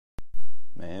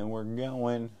we're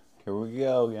going. Here we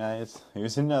go, guys.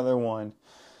 Here's another one.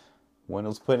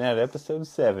 Wendell's putting out episode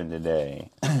 7 today.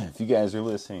 If you guys are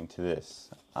listening to this,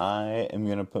 I am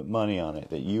going to put money on it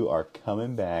that you are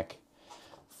coming back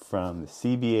from the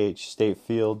CBH State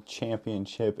Field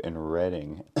Championship in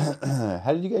Reading.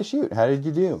 How did you guys shoot? How did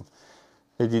you do?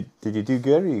 Did you do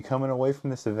good? Are you coming away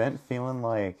from this event feeling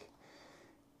like,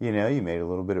 you made a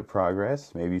little bit of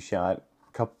progress? Maybe you shot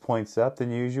a couple points up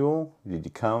than usual? Did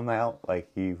you come out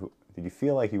did you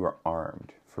feel like you were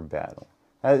armed for battle?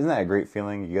 Isn't that a great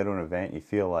feeling? You go to an event, you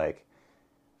feel like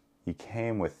you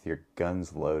came with your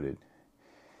guns loaded.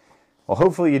 Well,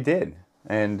 hopefully you did.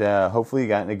 And hopefully you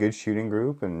got in a good shooting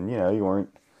group and, you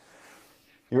weren't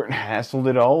hassled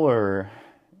at all or,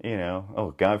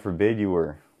 oh, God forbid you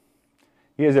were.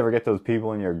 You guys ever get those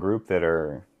people in your group that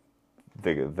are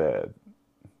the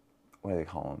what do they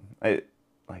call them?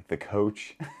 Like the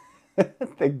coach?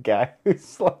 The guy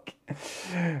who's like,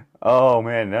 oh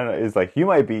man, no, it's like you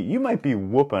might be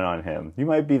whooping on him. You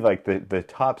might be like the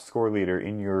top score leader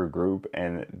in your group,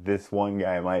 and this one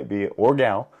guy might be, or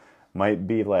gal, might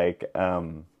be like,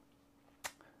 oh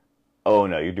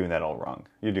no, you're doing that all wrong.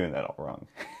 You're doing that all wrong.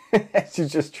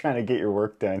 She's just trying to get your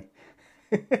work done.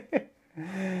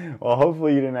 Well,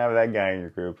 hopefully you didn't have that guy in your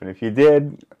group, and if you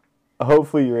did,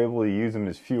 hopefully you're able to use him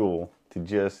as fuel to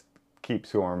just keep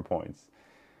scoring points.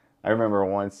 I remember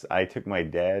once I took my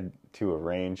dad to a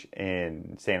range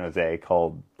in San Jose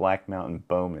called Black Mountain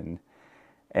Bowman,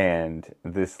 and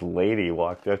this lady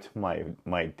walked up to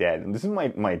my dad. And this is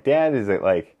my dad is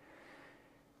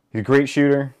he's a great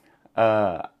shooter.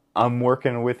 I'm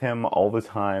working with him all the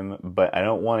time, but I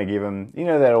don't want to give him,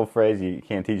 that old phrase, you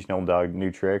can't teach an old dog new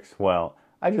tricks. Well,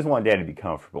 I just want Dad to be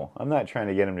comfortable. I'm not trying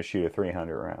to get him to shoot a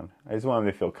 300 round. I just want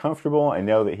him to feel comfortable and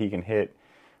know that he can hit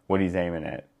what he's aiming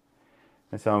at.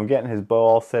 And so I'm getting his bow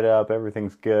all set up.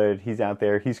 Everything's good. He's out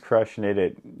there. He's crushing it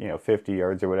at 50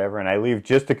 yards or whatever. And I leave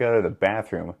just to go to the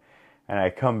bathroom. And I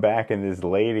come back and this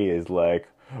lady is like,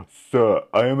 "Sir,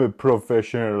 I am a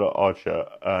professional archer,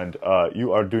 and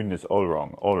you are doing this all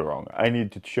wrong, all wrong. I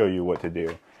need to show you what to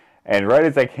do." And right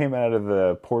as I came out of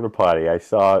the porta potty, I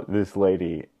saw this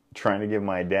lady trying to give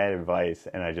my dad advice,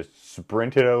 and I just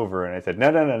sprinted over and I said, no.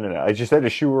 I just had to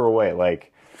shoo her away,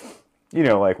 like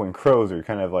when crows are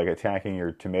kind of like attacking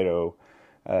your tomato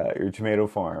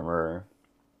farm, or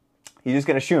you just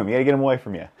gotta shoo them. You gotta get them away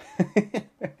from you.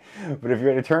 But if you're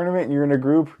at a tournament and you're in a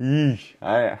group,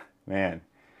 I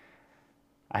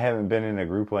haven't been in a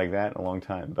group like that in a long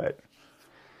time. But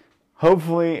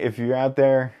hopefully, if you're out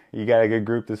there, you got a good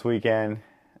group this weekend.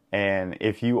 And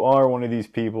if you are one of these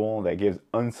people that gives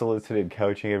unsolicited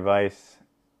coaching advice,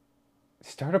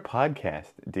 start a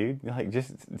podcast, dude.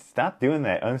 Just stop doing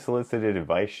that unsolicited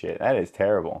advice shit. That is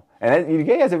terrible. And you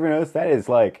guys ever notice that is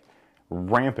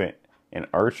rampant in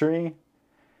archery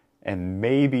and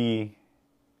maybe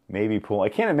pool. I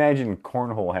can't imagine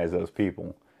cornhole has those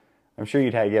people. I'm sure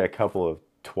you'd have to get a couple of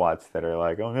twats that are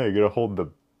like, "Oh no, you gotta hold the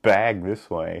bag this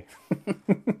way."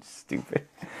 Stupid.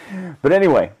 But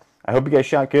anyway, I hope you guys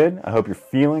shot good. I hope you're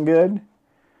feeling good.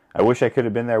 I wish I could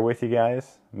have been there with you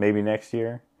guys. Maybe next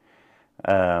year.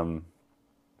 But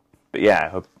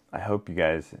yeah, I hope you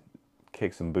guys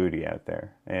kick some booty out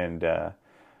there. And, I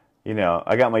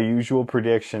got my usual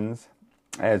predictions,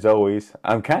 as always.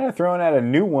 I'm kind of throwing out a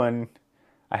new one.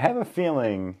 I have a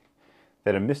feeling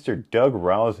that a Mr. Doug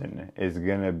Rosen is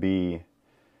going to be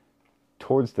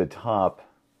towards the top.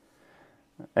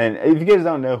 And if you guys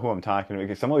don't know who I'm talking about,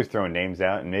 because I'm always throwing names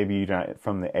out, and maybe you're not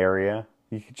from the area,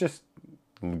 you could just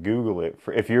Google it.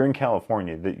 If you're in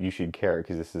California, that you should care,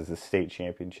 because this is a state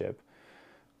championship.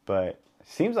 But it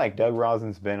seems like Doug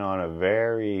Rosen's been on a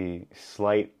very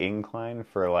slight incline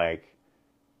for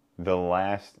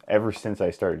ever since I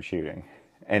started shooting.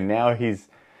 And now he's,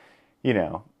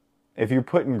 if you're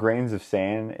putting grains of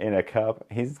sand in a cup,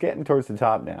 he's getting towards the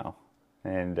top now.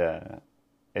 And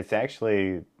it's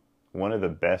actually one of the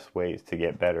best ways to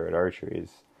get better at archery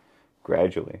is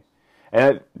gradually.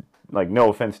 And no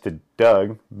offense to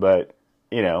Doug, but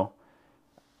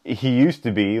he used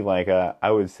to be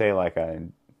I would say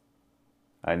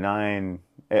a 9.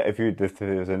 If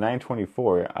there's a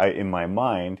 924, in my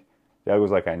mind, Doug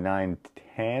was like a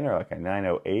 910 or like a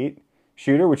 908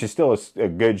 shooter, which is still a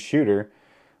good shooter,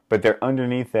 but they're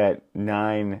underneath that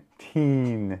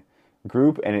 9-teen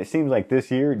group, and it seems like this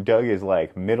year Doug is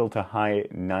middle to high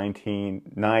 9.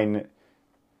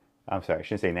 I'm sorry, I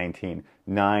shouldn't say 19.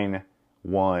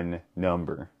 9-1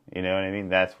 number. You know what I mean?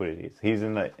 That's what it is. He's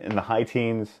in the high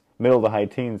teens, middle to high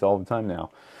teens all the time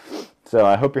now. So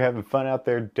I hope you're having fun out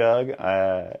there, Doug.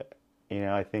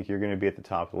 I think you're going to be at the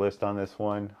top of the list on this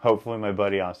one. Hopefully my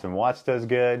buddy Austin Watts does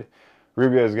good.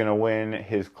 Rubio's going to win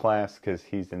his class because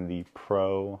he's in the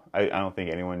pro. I don't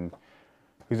think anyone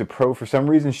who's a pro for some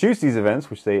reason shoots these events,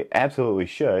 which they absolutely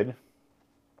should.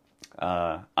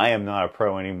 I am not a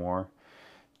pro anymore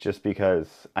just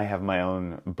because I have my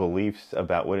own beliefs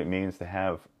about what it means to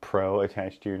have pro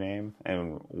attached to your name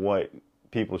and what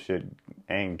people should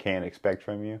and can expect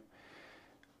from you.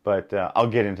 But I'll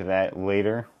get into that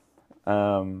later.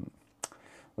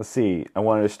 Let's see. I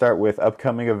wanted to start with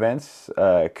upcoming events.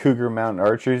 Cougar Mountain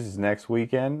Archers is next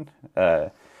weekend.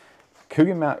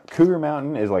 Cougar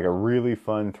Mountain is like a really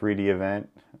fun 3D event.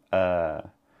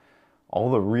 All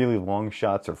the really long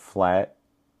shots are flat,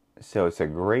 so it's a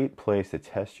great place to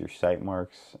test your sight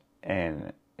marks,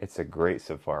 and it's a great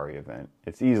safari event.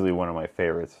 It's easily one of my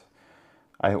favorites.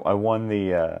 I won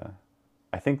the.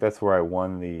 I think that's where I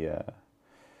won the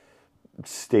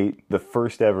the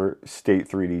first ever state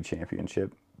 3D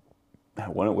championship. I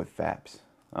won it with VAPS.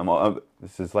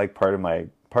 This is like part of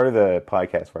the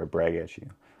podcast where I brag at you,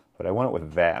 but I won it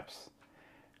with VAPS,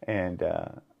 and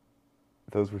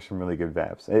those were some really good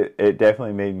VAPS. It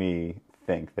definitely made me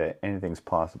think that anything's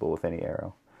possible with any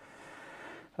arrow.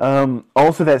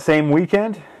 Also, that same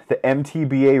weekend, the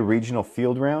MTBA Regional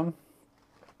Field Round.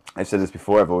 I said this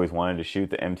before. I've always wanted to shoot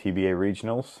the MTBA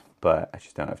Regionals, but I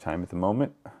just don't have time at the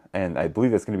moment. And I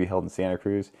believe that's going to be held in Santa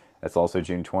Cruz. That's also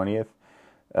June 20th.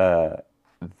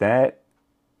 That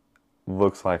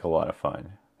looks like a lot of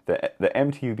fun. The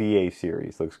MTBA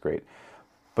series looks great.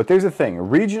 But there's a thing.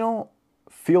 Regional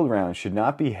field rounds should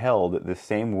not be held the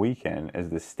same weekend as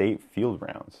the state field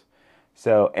rounds.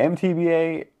 So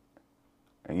MTBA,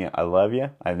 I love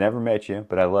you. I've never met you,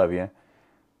 but I love you.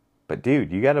 But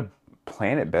dude, you got to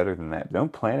plan it better than that.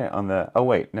 Don't plan it on the... Oh,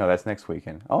 wait. No, that's next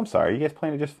weekend. Oh, I'm sorry. You guys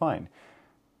planned it just fine.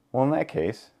 Well, in that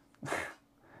case...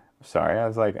 Sorry, I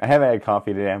was like, I haven't had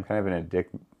coffee today. I'm kind of in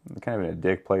a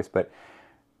dick place, but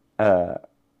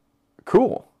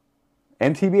cool.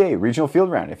 MTBA Regional Field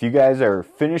Round. If you guys are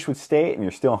finished with state and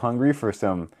you're still hungry for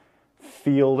some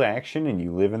field action and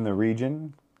you live in the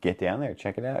region, get down there,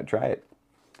 check it out, try it.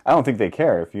 I don't think they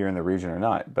care if you're in the region or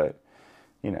not, but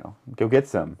go get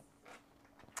some.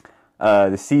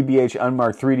 The CBH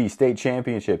Unmarked 3D State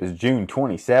Championship is June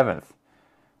 27th.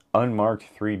 Unmarked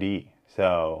 3D.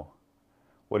 So,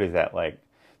 what is that like?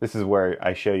 This is where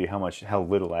I show you how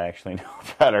little I actually know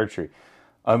about archery.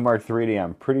 Unmarked 3D,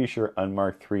 I'm pretty sure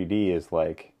Unmarked 3D is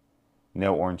like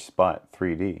no orange spot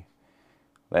 3D.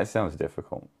 That sounds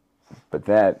difficult, but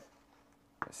that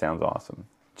sounds awesome.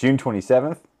 June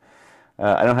 27th.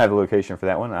 I don't have the location for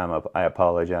that one. I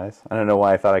apologize. I don't know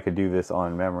why I thought I could do this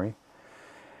on memory.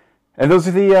 And those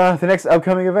are the next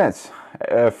upcoming events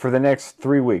for the next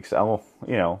 3 weeks.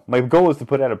 My goal is to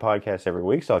put out a podcast every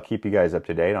week, so I'll keep you guys up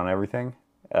to date on everything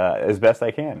as best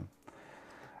I can.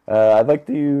 I'd like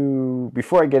to,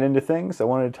 before I get into things, I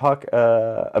wanted to talk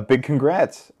a big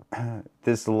congrats.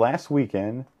 This last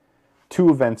weekend, 2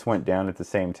 events went down at the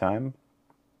same time.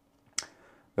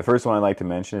 The first one I'd like to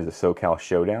mention is the SoCal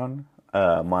Showdown.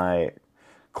 My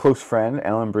close friend,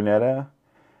 Alan Brunetta,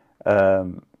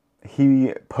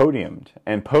 he podiumed.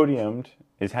 And podiumed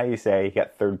is how you say he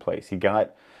got 3rd place. He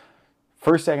got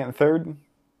 1st, 2nd, 3rd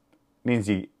means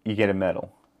you get a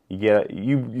medal.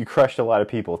 You crushed a lot of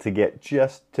people to get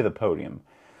just to the podium.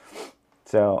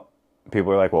 So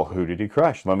people are like, well, who did he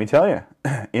crush? Let me tell you.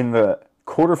 In the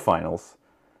quarterfinals,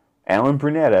 Alan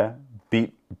Brunetta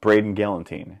beat Braden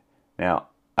Galantine. Now,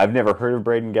 I've never heard of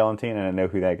Braden Galantine, and I know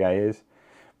who that guy is.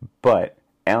 But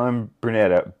Alan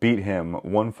Brunetta beat him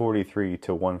 143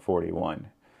 to 141.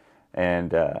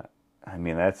 And,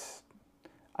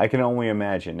 I can only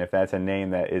imagine if that's a name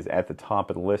that is at the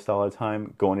top of the list all the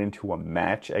time, going into a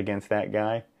match against that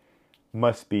guy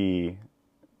must be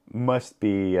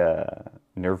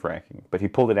nerve-wracking. But he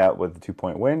pulled it out with a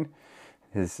 2-point win.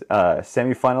 His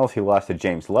semifinals, he lost to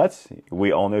James Lutz.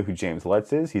 We all know who James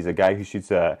Lutz is. He's a guy who shoots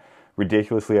a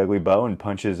ridiculously ugly bow and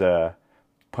punches a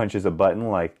button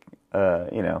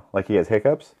like he has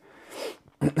hiccups.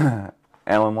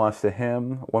 Alan lost to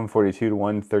him 142 to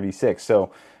 136.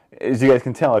 So, as you guys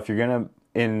can tell, if you're gonna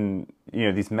in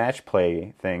these match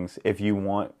play things, if you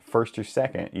want 1st or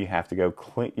 2nd, you have to go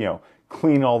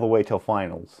clean all the way till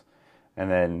finals,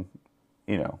 and then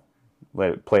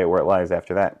let it play it where it lies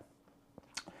after that.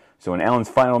 So in Alan's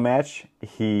final match,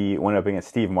 he went up against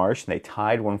Steve Marsh, and they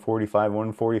tied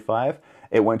 145-145.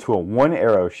 It went to a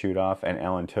 1-arrow shoot-off, and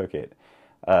Alan took it.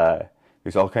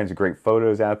 There's all kinds of great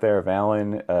photos out there of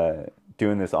Alan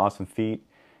doing this awesome feat.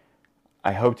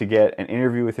 I hope to get an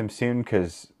interview with him soon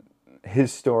because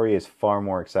his story is far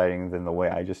more exciting than the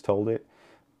way I just told it.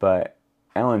 But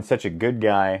Alan's such a good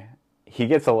guy. He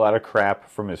gets a lot of crap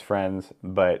from his friends,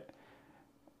 but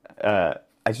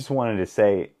I just wanted to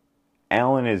say,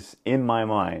 Alan is, in my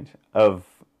mind, of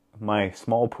my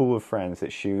small pool of friends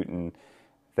that shoot and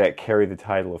that carry the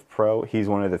title of pro, he's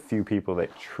one of the few people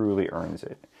that truly earns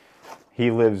it.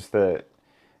 He lives the...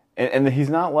 And he's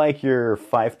not like your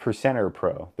 5%er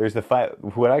pro. There's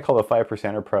what I call the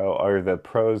 5%er pro are the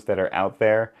pros that are out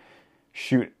there,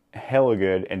 shoot hella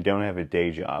good, and don't have a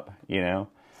day job, you know?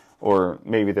 Or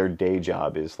maybe their day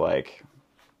job is like,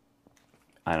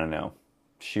 I don't know,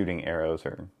 shooting arrows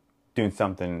or doing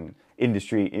something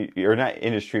industry, or not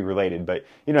industry related, but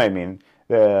you know what I mean?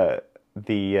 I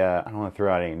don't want to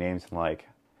throw out any names and like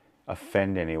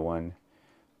offend anyone,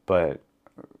 but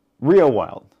Real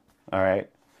Wild, all right?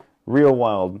 Real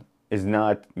Wild is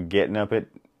not getting up at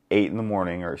 8 in the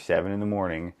morning or 7 in the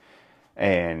morning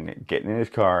and getting in his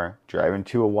car, driving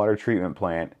to a water treatment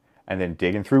plant, and then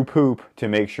digging through poop to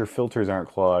make sure filters aren't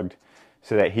clogged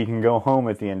so that he can go home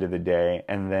at the end of the day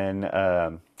and then,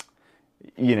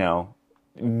 you know,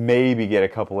 maybe get a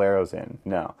couple arrows in.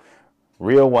 No.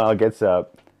 Real Wild gets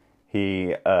up.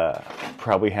 He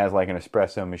probably has like an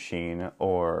espresso machine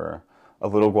or a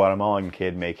little Guatemalan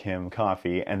kid make him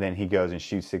coffee, and then he goes and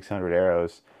shoots 600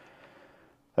 arrows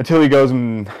until he goes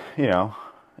and, you know,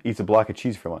 eats a block of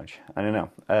cheese for lunch. I don't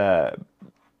know.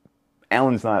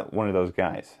 Alan's not one of those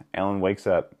guys. Alan wakes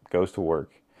up, goes to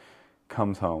work,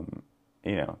 comes home,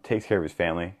 you know, takes care of his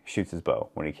family, shoots his bow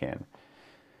when he can.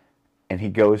 And he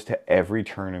goes to every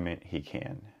tournament he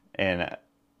can. And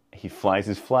he flies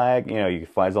his flag, you know, he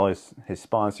flies all his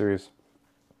sponsors.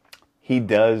 He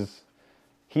does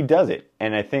it.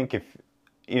 And I think if,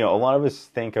 you know, a lot of us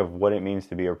think of what it means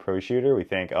to be a pro shooter. We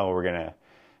think, oh, we're going to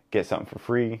get something for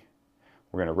free.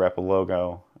 We're going to rep a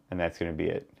logo, and that's going to be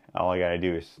it. All I got to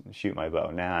do is shoot my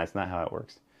bow. Nah, it's not how it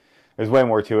works. There's way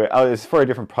more to it. Oh, it's for a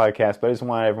different podcast, but I just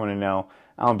want everyone to know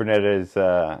Alan Burnett is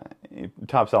a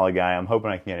top solid guy. I'm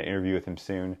hoping I can get an interview with him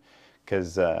soon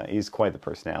because he's quite the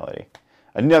personality.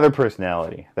 Another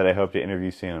personality that I hope to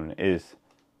interview soon is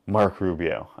Mark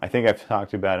Rubio. I think I've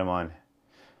talked about him on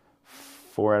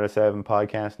 4 out of 7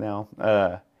 podcasts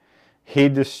now. He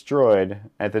destroyed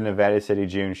at the Nevada City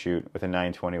June shoot with a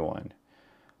 921.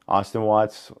 Austin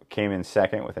Watts came in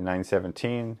second with a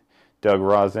 917. Doug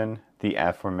Rosen, the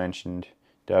aforementioned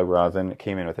Doug Rosen,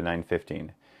 came in with a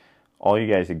 915. All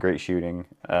you guys did great shooting.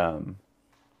 You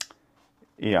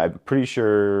know, I'm pretty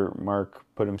sure Mark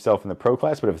put himself in the pro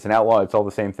class, but if it's an outlaw, it's all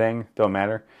the same thing. Don't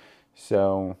matter.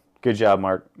 So good job,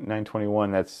 Mark.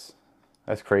 921. That's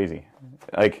crazy.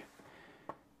 Like,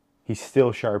 he's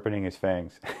still sharpening his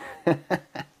fangs.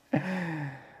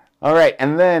 All right,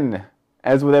 and then,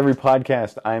 as with every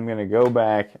podcast, I'm going to go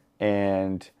back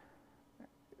and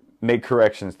make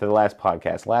corrections to the last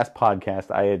podcast. Last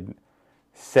podcast, I had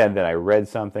said that I read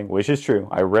something, which is true.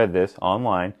 I read this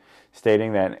online,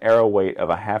 stating that an arrow weight of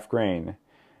a half grain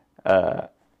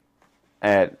at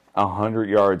 100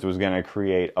 yards was going to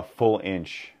create a full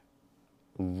inch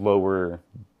lower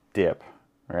dip,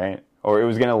 right? Or it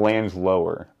was going to land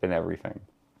lower than everything.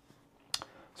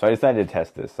 So I decided to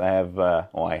test this.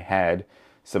 I had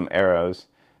some arrows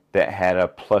that had a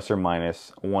plus or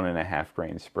minus 1.5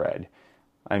 grain spread.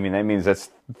 I mean, that means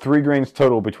that's 3 grains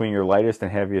total between your lightest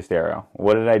and heaviest arrow.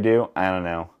 What did I do? I don't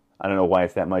know. I don't know why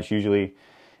it's that much. Usually,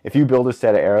 if you build a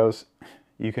set of arrows,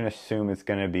 you can assume it's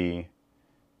going to be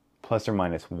plus or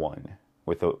minus 1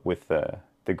 with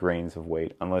the grains of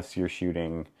weight, unless you're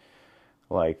shooting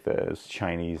like those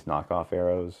Chinese knockoff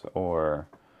arrows or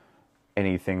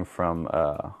anything from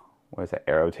what is that,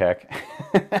 Aerotech.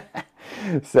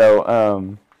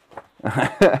 So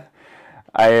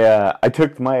I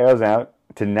took my arrows out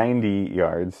to 90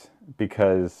 yards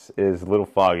because it was a little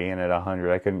foggy, and at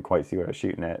 100 I couldn't quite see what I was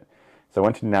shooting at. So I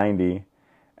went to 90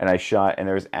 and I shot, and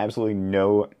there was absolutely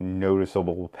no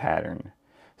noticeable pattern.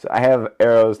 So I have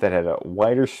arrows that had a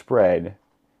wider spread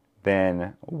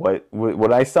than what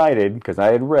I cited, because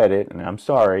I had read it, and I'm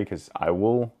sorry, because I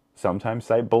will sometimes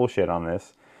cite bullshit on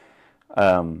this.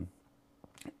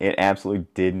 It absolutely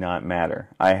did not matter.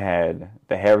 I had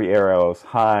the heavy arrows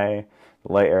high,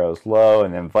 the light arrows low,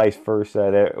 and then vice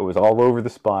versa. It was all over the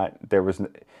spot.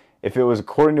 If it was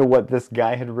according to what this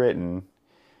guy had written,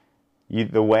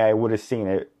 the way I would have seen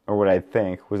it, or what I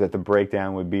think, was that the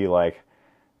breakdown would be like,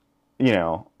 you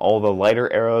know, all the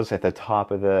lighter arrows at the top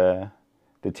of the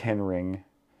 10 ring,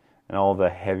 and all the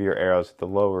heavier arrows at the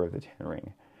lower of the 10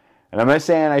 ring. And I'm not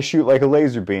saying I shoot like a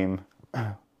laser beam,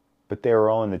 but they were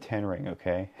all in the 10 ring,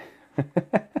 okay?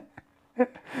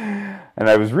 And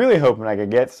I was really hoping I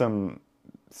could get some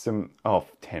 10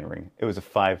 ring. It was a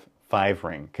 5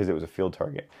 ring, because it was a field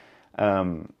target.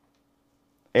 So,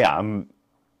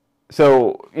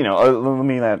 you know, I'm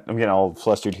getting all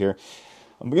flustered here.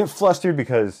 I'm getting flustered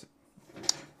because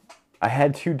I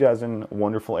had 24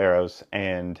 wonderful arrows,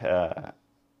 and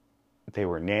they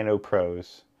were Nano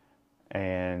Pros,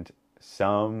 and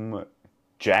some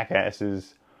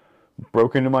jackasses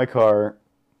broke into my car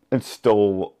and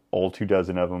stole all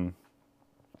 24 of them.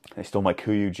 They stole my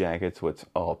Kuiu jackets, which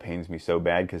pains me so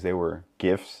bad because they were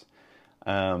gifts.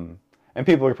 And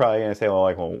people are probably going to say,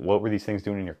 well, what were these things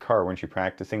doing in your car? Weren't you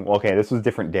practicing? Well, okay, this was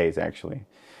different days, actually.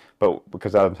 But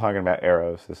because I'm talking about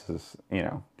arrows, this is,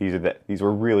 these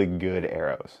were really good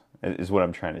arrows, is what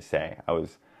I'm trying to say. I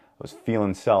was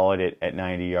feeling solid at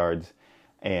 90 yards.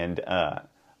 And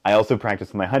I also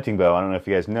practiced my hunting bow. I don't know if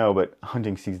you guys know, but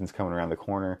hunting season's coming around the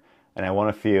corner. And I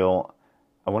want to feel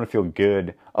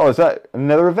good. Oh, is that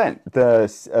another event?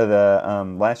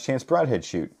 The Last Chance Broadhead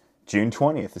Shoot, June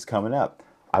 20th is coming up.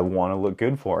 I want to look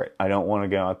good for it. I don't want to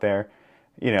go out there.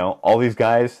 All these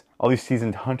guys, all these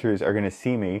seasoned hunters are going to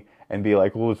see me and be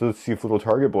like, well, let's see if little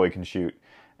target boy can shoot.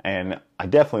 And I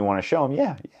definitely want to show them,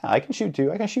 yeah, I can shoot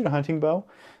too. I can shoot a hunting bow.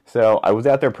 So I was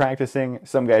out there practicing.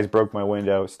 Some guys broke my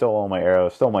window, stole all my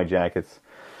arrows, stole my jackets.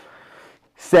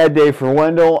 Sad day for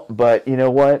Wendell, but you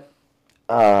know what?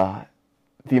 The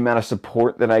amount of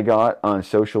support that I got on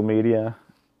social media,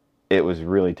 it was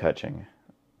really touching.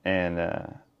 And,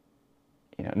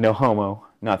 no homo.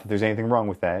 Not that there's anything wrong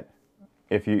with that.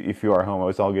 If you are homo,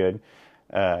 it's all good.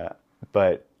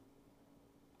 But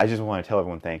I just want to tell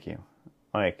everyone thank you.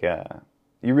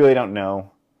 You really don't know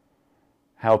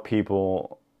how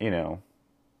people,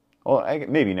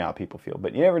 maybe not how people feel,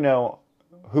 but you never know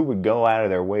who would go out of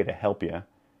their way to help you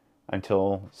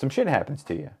until some shit happens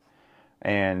to you.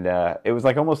 And it was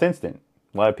almost instant.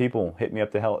 A lot of people hit me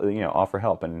up to help, offer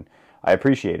help, and I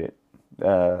appreciate it.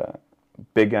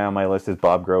 Big guy on my list is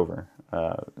Bob Grover.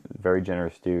 Very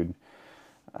generous dude.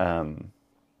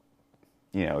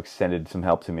 Extended some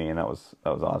help to me, and that was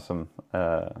awesome.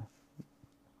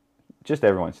 Just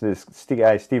everyone. So this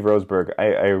guy, Steve Roseberg,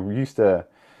 I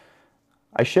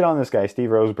shit on this guy, Steve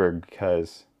Roseberg,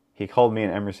 because he called me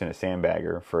and Emerson a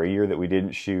sandbagger for a year that we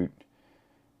didn't shoot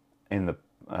in the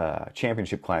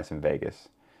championship class in Vegas.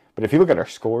 But if you look at our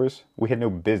scores, we had no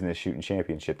business shooting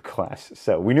championship class,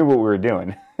 so we knew what we were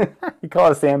doing. He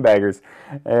called us sandbaggers,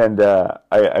 and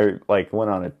I went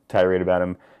on a tirade about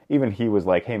him. Even he was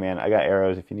like, "Hey man, I got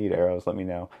arrows. If you need arrows, let me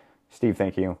know." Steve,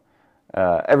 thank you.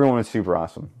 Everyone was super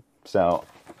awesome. So,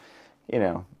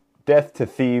 death to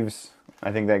thieves.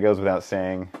 I think that goes without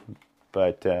saying.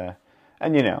 But I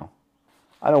don't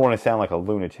want to sound like a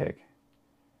lunatic,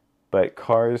 but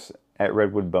cars at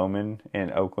Redwood Bowman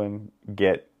in Oakland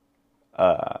get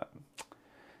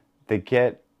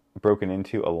broken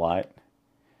into a lot.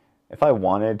 If I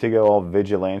wanted to go all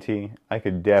vigilante, I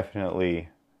could definitely,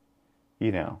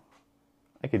 get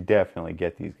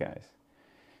these guys.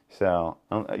 So,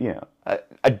 I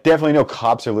definitely know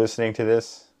cops are listening to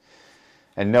this,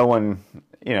 and no one's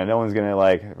gonna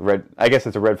I guess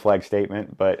it's a red flag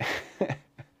statement, but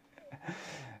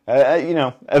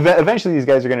eventually these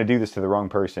guys are gonna do this to the wrong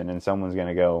person, and someone's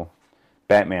gonna go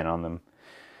Batman on them.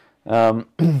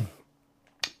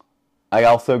 I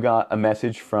also got a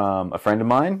message from a friend of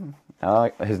mine.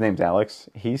 His name's Alex.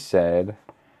 He said,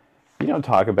 "You don't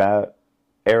talk about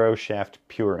arrow shaft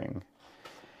puring."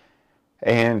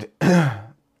 And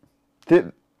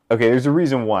there's a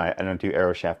reason why I don't do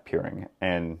arrow shaft puring,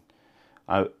 and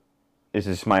this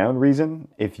is my own reason.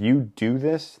 If you do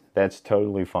this, that's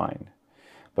totally fine.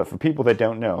 But for people that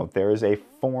don't know, there is a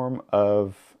form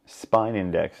of spine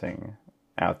indexing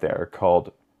out there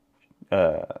called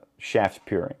shaft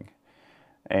puring.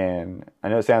 And I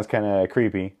know it sounds kind of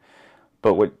creepy,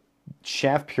 but what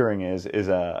shaft puring is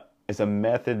a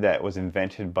method that was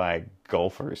invented by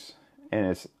golfers.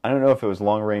 And I don't know if it was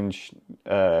long-range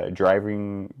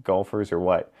driving golfers or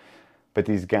what, but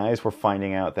these guys were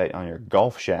finding out that on your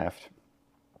golf shaft,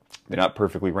 they're not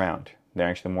perfectly round. They're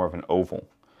actually more of an oval.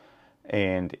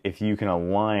 And if you can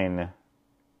align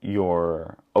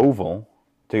your oval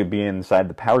to be inside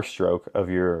the power stroke of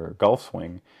your golf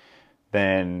swing,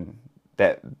 then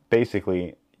that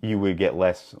basically you would get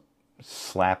less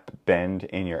slap bend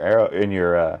in your in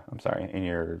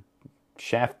your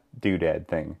shaft doodad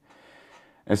thing.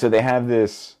 And so they have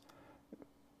this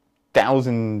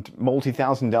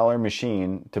multi-thousand-dollar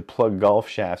machine to plug golf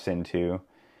shafts into,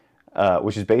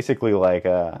 which is basically like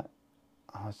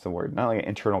what's the word? Not like an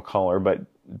internal collar, but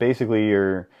basically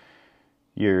your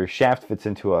shaft fits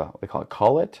into they call it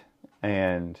collet,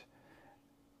 and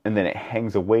then it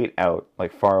hangs a weight out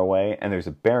far away, and there's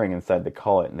a bearing inside the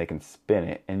collet, and they can spin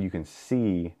it, and you can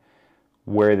see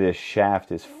where this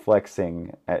shaft is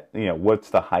flexing at,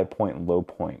 what's the high point and low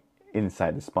point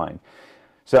inside the spine.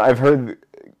 So I've heard,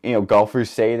 golfers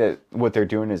say that what they're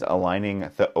doing is aligning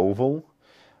the oval.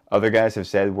 Other guys have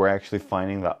said we're actually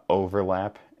finding the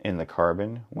overlap in the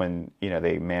carbon. When, they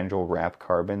mandrel wrap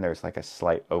carbon, there's like a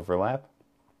slight overlap.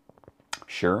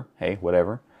 Sure, hey,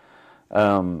 whatever.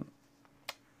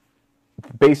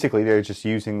 Basically, they're just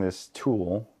using this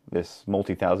tool, this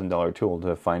multi-$1,000 tool,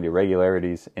 to find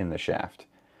irregularities in the shaft.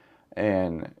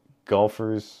 And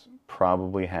golfers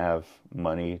probably have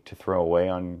money to throw away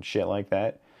on shit like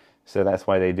that, so that's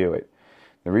why they do it.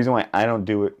 The reason why I don't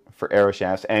do it for arrow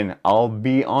shafts, and I'll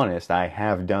be honest, I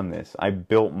have done this. I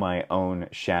built my own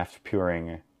shaft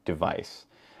puring device.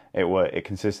 It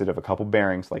consisted of a couple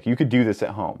bearings. Like, you could do this at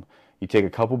home. You take a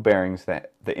couple bearings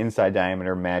that the inside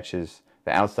diameter matches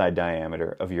the outside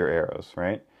diameter of your arrows,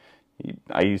 right?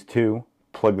 I use 2,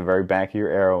 plug the very back of your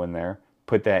arrow in there,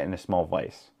 put that in a small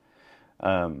vise.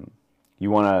 You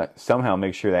want to somehow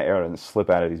make sure that arrow doesn't slip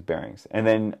out of these bearings. And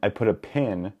then I put a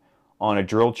pin on a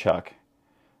drill chuck,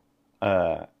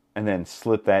 and then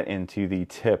slip that into the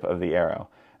tip of the arrow.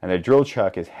 And the drill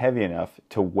chuck is heavy enough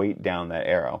to weight down that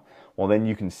arrow. Well, then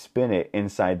you can spin it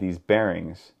inside these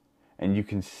bearings, and you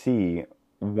can see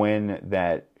when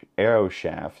that arrow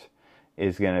shaft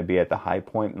is going to be at the high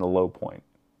point and the low point,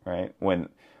 right? When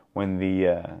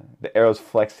the arrow's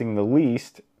flexing the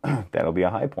least, that'll be a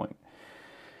high point.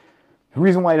 The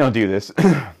reason why I don't do this is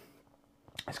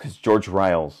because George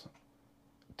Riles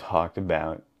talked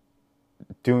about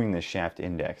doing the shaft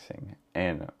indexing,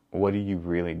 and what are you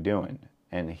really doing?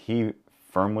 And he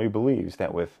firmly believes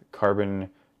that with carbon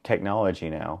technology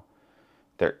now,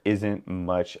 there isn't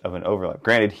much of an overlap.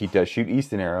 Granted, he does shoot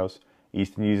Easton arrows.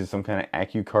 Easton uses some kind of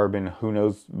AccuCarbon, who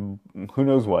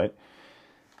knows what,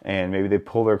 and maybe they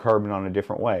pull their carbon on a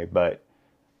different way, but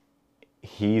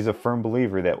he's a firm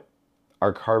believer that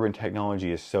our carbon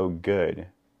technology is so good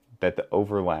that the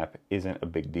overlap isn't a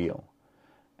big deal.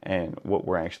 And what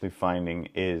we're actually finding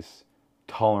is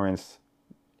tolerance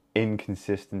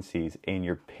inconsistencies in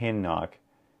your pin knock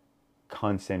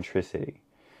concentricity.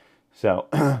 So,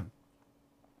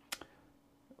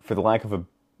 for the lack of a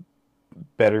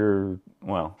better,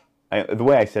 the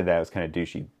way I said that was kind of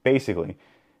douchey. Basically,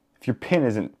 if your pin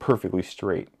isn't perfectly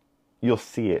straight, you'll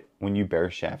see it when you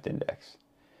bear shaft index,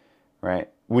 right?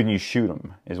 When you shoot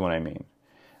them is what I mean.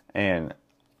 And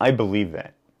I believe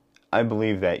that. I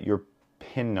believe that your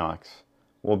pin knocks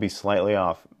will be slightly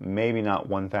off, maybe not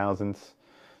 1,000th,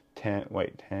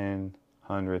 10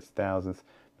 hundredths, thousandths,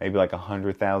 maybe like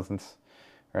 100,000ths,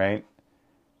 right?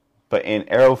 But in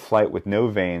arrow flight with no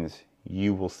vanes,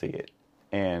 you will see it.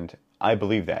 And I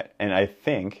believe that. And I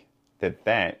think that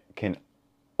that can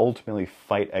ultimately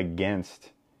fight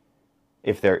against,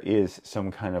 if there is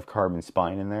some kind of carbon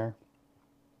spine in there.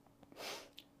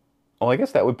 Well, I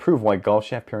guess that would prove why golf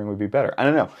shaft puring would be better. I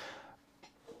don't know.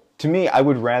 To me, I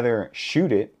would rather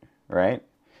shoot it, right?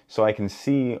 So I can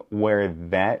see where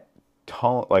that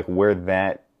where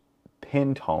that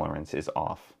pin tolerance is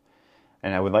off.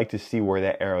 And I would like to see where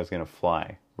that arrow is going to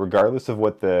fly, regardless of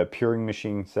what the puring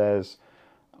machine says,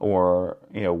 or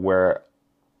where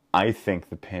I think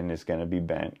the pin is going to be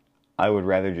bent. I would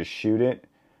rather just shoot it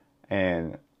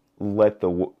and let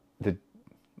the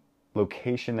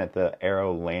location that the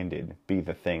arrow landed be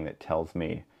the thing that tells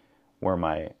me where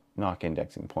my knock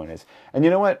indexing point is. And you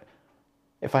know what?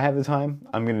 If I have the time,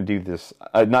 I'm going to do this,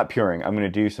 not puring, I'm going to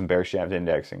do some bare shaft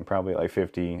indexing, probably like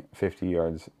 50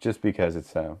 yards, just because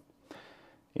it's,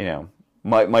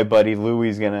 my buddy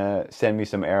Louie's going to send me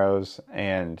some arrows,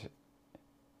 and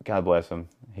God bless him,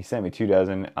 he sent me 2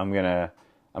 dozen. I'm going to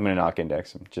knock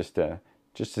index them, just to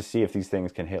see if these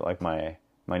things can hit like my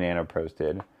Nano Pros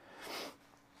did.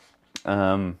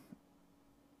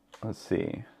 Let's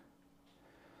see.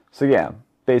 So yeah,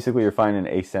 basically you're finding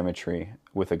asymmetry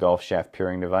with a golf shaft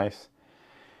puring device.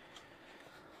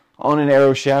 On an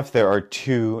arrow shaft, there are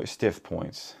 2 stiff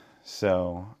points.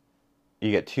 So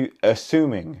you get 2,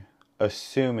 assuming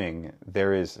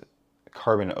there is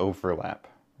carbon overlap,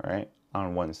 right,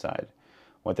 on one side.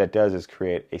 What that does is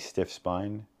create a stiff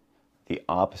spine. The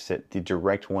opposite, the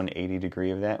direct 180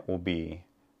 degree of that will be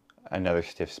another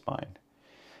stiff spine.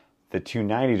 The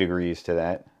 290 degrees to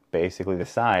that, basically the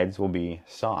sides will be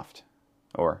soft,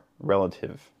 or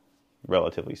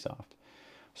relatively soft.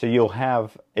 So you'll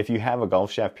have, if you have a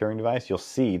golf shaft puring device, you'll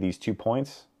see these 2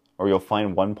 points, or you'll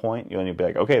find 1 point, you'll be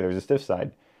like, okay, there's a stiff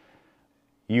side.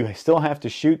 You still have to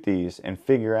shoot these and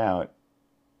figure out,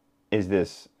 is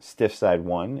this stiff side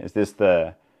 1? Is this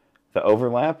the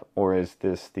overlap, or is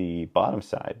this the bottom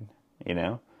side,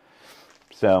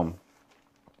 So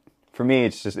for me,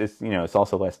 it's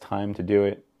also less time to do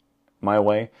it my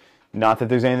way. Not that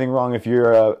there's anything wrong if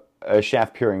you're a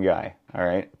shaft puring guy, all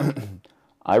right?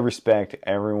 I respect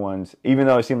everyone's, even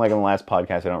though it seemed like on the last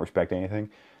podcast I don't respect anything,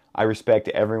 I respect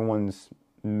everyone's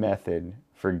method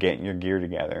for getting your gear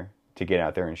together to get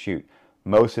out there and shoot.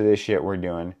 Most of this shit we're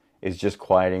doing is just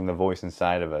quieting the voice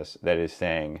inside of us that is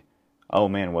saying, oh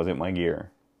man, was it my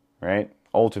gear? Right?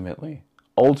 Ultimately,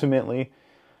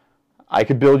 I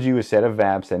could build you a set of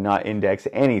VAPs and not index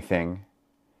anything,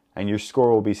 and your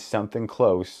score will be something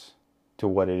close to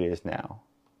what it is now.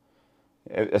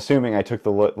 Assuming I took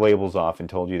the labels off and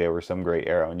told you they were some great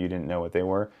arrow and you didn't know what they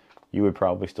were, you would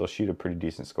probably still shoot a pretty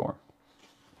decent score.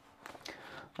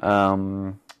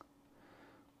 So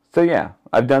yeah,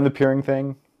 I've done the peering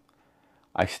thing.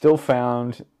 I still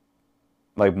found,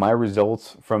 like, my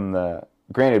results from the,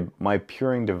 granted, my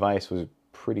peering device was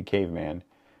pretty caveman.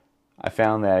 I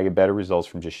found that I get better results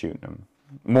from just shooting them.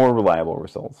 More reliable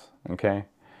results, okay?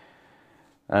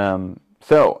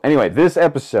 So, anyway, this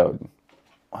episode,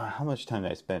 how much time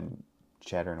did I spend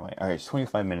chattering away? All right, it's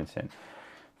 25 minutes in.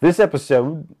 This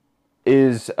episode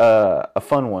is a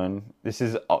fun one. This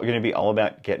is going to be all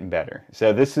about getting better.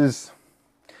 So this is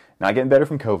not getting better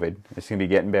from COVID. It's going to be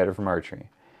getting better from archery.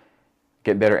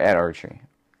 Get better at archery.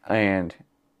 And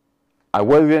I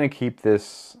was going to keep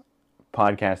this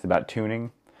podcast about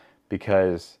tuning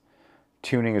because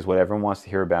tuning is what everyone wants to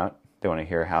hear about. They want to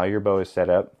hear how your bow is set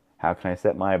up. How can I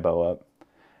set my bow up?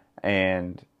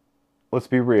 And let's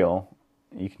be real.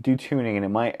 You can do tuning and it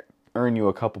might earn you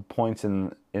a couple points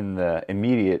in the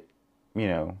immediate,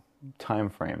 time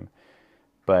frame.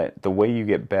 But the way you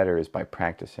get better is by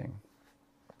practicing.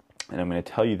 And I'm going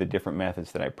to tell you the different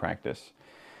methods that I practice.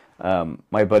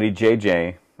 My buddy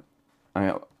JJ,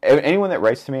 anyone that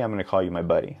writes to me, I'm going to call you my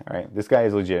buddy. All right, this guy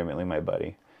is legitimately my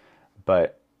buddy.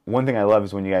 But one thing I love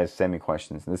is when you guys send me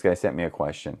questions. And this guy sent me a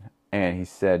question, and he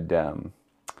said, "Let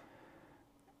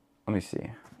me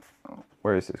see,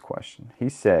 where is his question?" He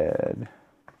said,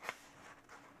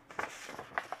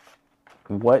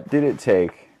 "What did it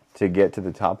take to get to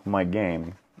the top of my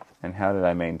game, and how did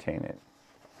I maintain it?"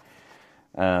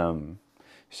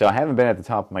 So I haven't been at the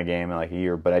top of my game in like a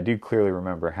year, but I do clearly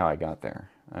remember how I got there.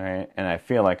 All right, and I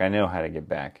feel like I know how to get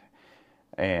back.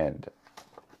 And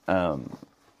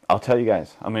I'll tell you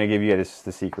guys, I'm going to give you guys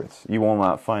the secrets. You will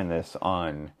not find this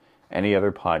on any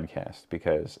other podcast,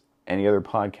 because any other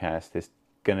podcast is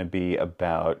going to be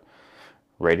about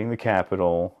raiding the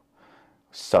Capitol,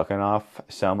 sucking off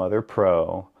some other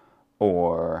pro,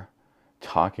 or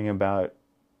talking about,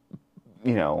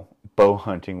 bow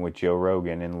hunting with Joe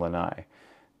Rogan in Lanai.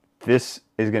 This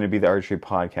is going to be the archery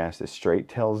podcast that straight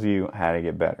tells you how to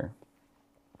get better.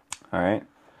 All right?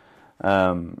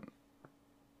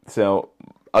 So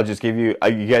I'll just give you...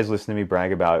 You guys listen to me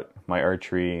brag about my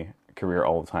archery career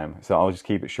all the time, so I'll just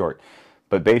keep it short.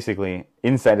 But basically,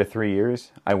 inside of 3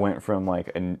 years, I went from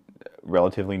like a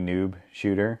relatively noob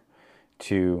shooter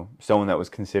to someone that was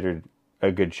considered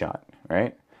a good shot,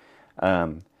 right?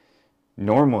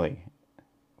 Normally,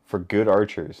 for good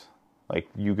archers, like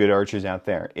you good archers out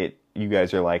there, you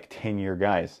guys are like 10-year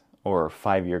guys or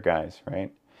 5-year guys,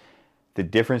 right? The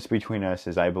difference between us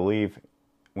is, I believe,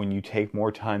 when you take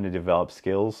more time to develop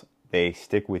skills, they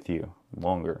stick with you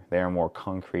longer. They are more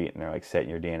concrete and they're like set in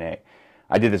your DNA.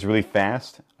 I did this really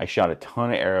fast. I shot a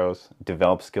ton of arrows,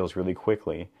 developed skills really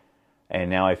quickly, and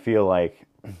now I feel like,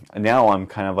 now I'm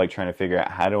kind of like trying to figure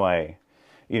out how do I,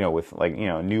 with like,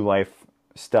 new life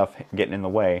stuff getting in the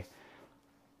way,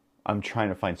 I'm trying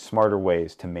to find smarter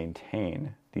ways to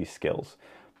maintain these skills.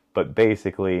 But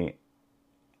basically,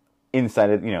 inside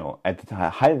of, at the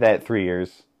height of that 3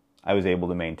 years, I was able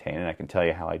to maintain, and I can tell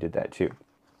you how I did that too.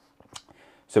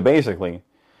 So basically,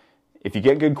 if you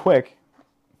get good quick,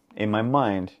 in my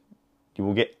mind, you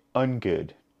will get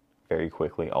ungood very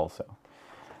quickly also.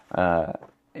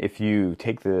 If you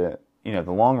take the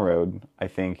long road, I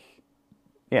think,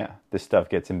 this stuff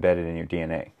gets embedded in your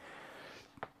DNA.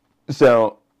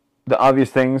 So the obvious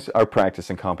things are practice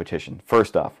and competition.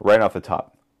 First off, right off the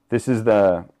top, this is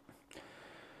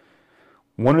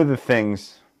one of the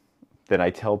things that I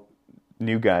tell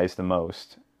new guys the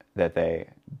most that they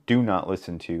do not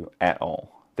listen to at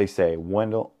all. They say,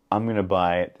 "Wendell, I'm going to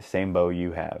buy the same bow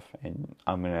you have, and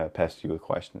I'm going to pester you with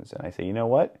questions." And I say, you know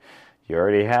what? You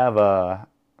already have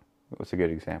what's a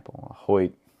good example? A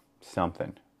Hoyt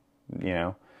something,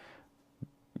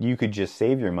 You could just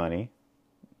save your money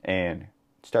and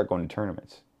start going to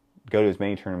tournaments. Go to as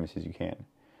many tournaments as you can.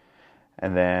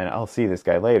 And then I'll see this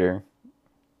guy later,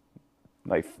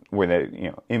 like where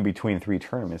they, in between 3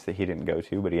 tournaments that he didn't go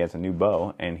to, but he has a new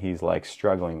bow and he's like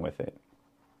struggling with it.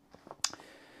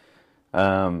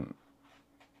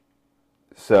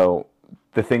 So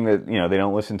the thing that, they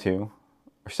don't listen to,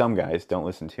 or some guys don't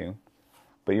listen to,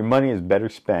 but your money is better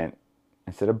spent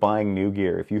instead of buying new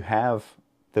gear, if you have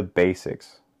the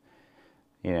basics,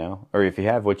 or if you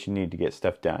have what you need to get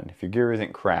stuff done, if your gear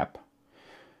isn't crap,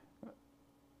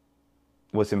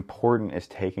 what's important is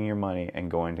taking your money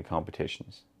and going to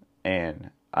competitions. And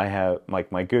I have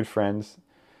my good friends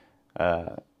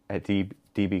at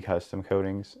DB Custom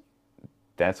Coatings.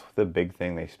 That's the big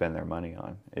thing they spend their money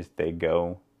on, is they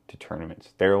go to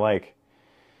tournaments. They're like,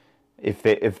 if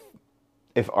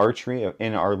archery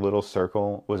in our little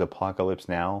circle was Apocalypse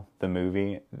Now, the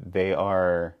movie, they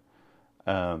are,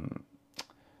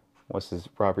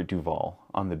 Robert Duvall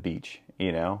on the beach,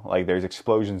 Like, there's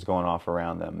explosions going off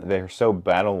around them. They're so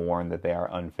battle-worn that they are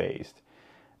unfazed.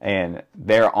 And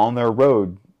they're on their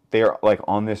road, they're like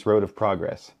on this road of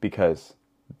progress because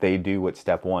they do what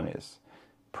step one is: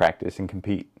 practice and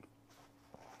compete.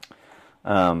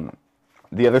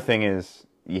 The other thing is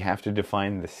you have to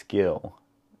define the skill.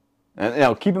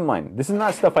 Now, keep in mind, this is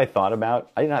not stuff I thought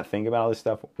about. I did not think about all this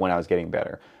stuff when I was getting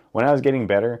better. When I was getting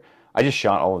better, I just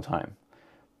shot all the time.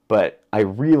 But I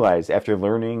realized after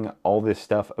learning all this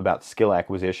stuff about skill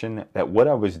acquisition that what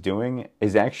I was doing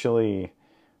is actually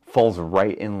falls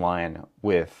right in line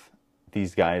with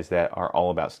these guys that are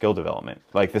all about skill development,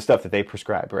 like the stuff that they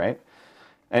prescribe, right?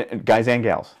 And guys and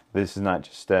gals. This is not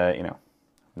just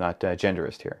not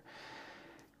genderist here.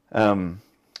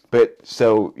 But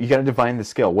so you got to define the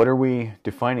skill. What are we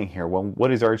defining here? Well,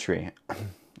 what is archery?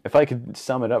 If I could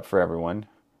sum it up for everyone,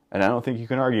 and I don't think you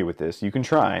can argue with this, you can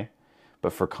try,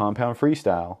 but for compound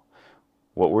freestyle,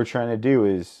 what we're trying to do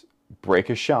is break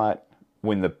a shot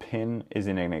when the pin is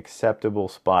in an acceptable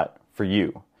spot for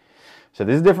you. So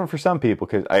this is different for some people,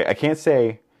 because I can't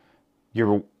say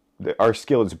our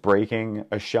skill is breaking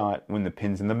a shot when the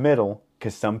pin's in the middle,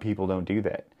 because some people don't do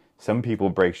that. Some people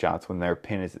break shots when their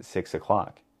pin is at 6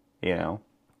 o'clock, and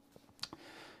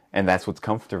that's what's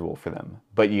comfortable for them.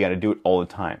 But you got to do it all the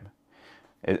time.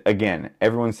 Again,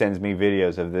 everyone sends me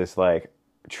videos of this like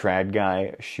trad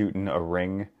guy shooting a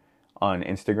ring on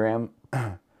Instagram.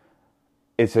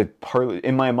 It's a parlor.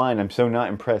 In my mind, I'm so not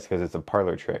impressed because it's a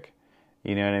parlor trick.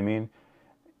 You know what I mean?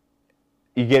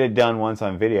 You get it done once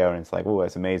on video and it's like, oh,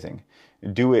 that's amazing.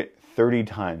 Do it 30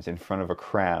 times in front of a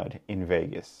crowd in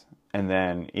Vegas. And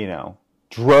then,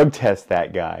 drug test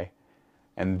that guy.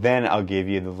 And then I'll give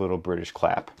you the little British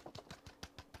clap.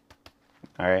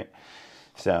 All right?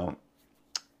 So,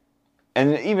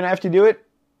 and even after you do it,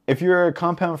 if you're a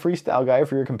compound freestyle guy,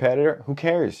 if you're a competitor, who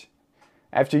cares?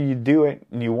 After you do it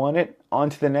and you want it, on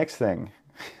to the next thing.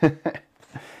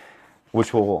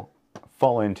 Which will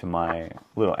fall into my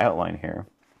little outline here.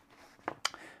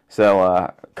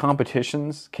 So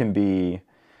competitions can be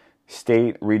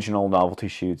state, regional, novelty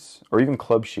shoots, or even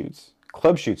club shoots.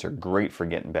 Club shoots are great for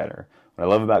getting better. What I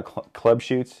love about club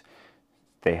shoots,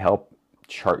 they help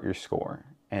chart your score,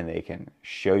 and they can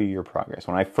show you your progress.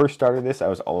 When I first started this, I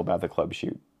was all about the club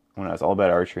shoot. When I was all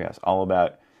about archery, I was all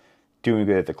about doing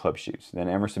good at the club shoots. Then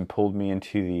Emerson pulled me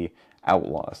into the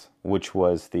Outlaws, which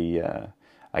was the,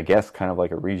 I guess, kind of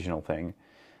like a regional thing.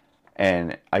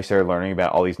 And I started learning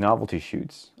about all these novelty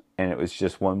shoots. And it was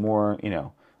just one more,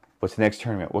 what's the next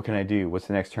tournament? What can I do? What's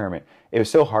the next tournament? It was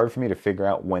so hard for me to figure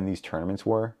out when these tournaments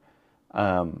were.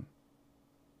 You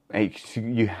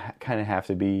kind of have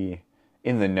to be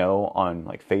in the know on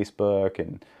like Facebook,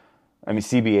 and I mean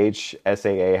CBH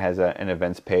SAA has an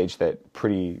events page that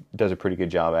does a pretty good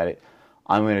job at it.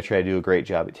 I'm going to try to do a great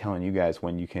job at telling you guys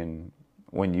when you can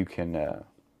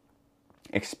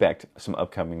expect some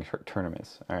upcoming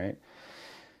tournaments. All right.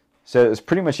 So it's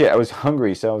pretty much it. I was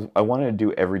hungry, so I wanted to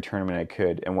do every tournament I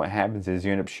could. And what happens is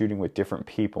you end up shooting with different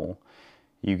people.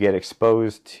 You get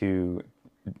exposed to,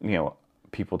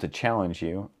 people to challenge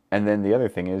you. And then the other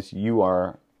thing is you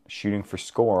are shooting for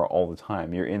score all the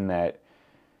time. You're in that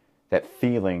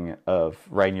feeling of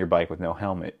riding your bike with no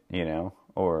helmet,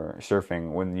 or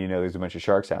surfing when there's a bunch of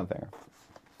sharks out there.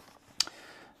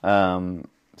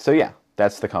 So yeah,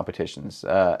 that's the competitions.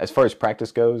 As far as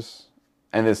practice goes,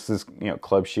 and this is,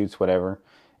 club shoots, whatever.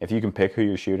 If you can pick who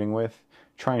you're shooting with,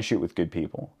 try and shoot with good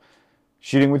people.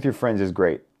 Shooting with your friends is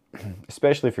great,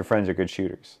 especially if your friends are good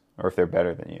shooters or if they're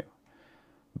better than you.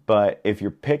 But if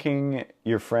you're picking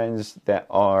your friends that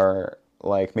are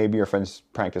like, maybe your friends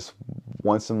practice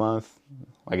once a month,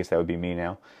 I guess that would be me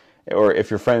now. Or if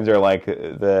your friends are like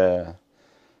I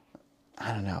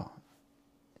don't know.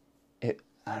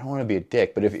 I don't want to be a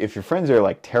dick, but if your friends are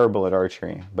like terrible at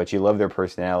archery, but you love their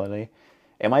personality,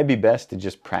 it might be best to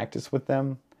just practice with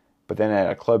them. But then at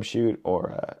a club shoot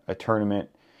or a tournament,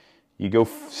 you go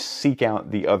seek out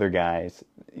the other guys,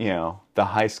 the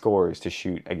high scorers to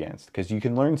shoot against, because you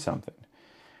can learn something.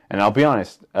 And I'll be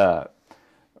honest,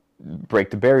 Break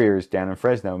the Barriers down in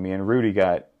Fresno, me and Rudy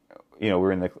got,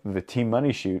 we're in the team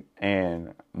money shoot,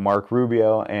 and Mark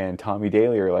Rubio and Tommy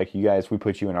Daly are like, you guys, we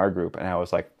put you in our group. And I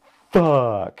was like,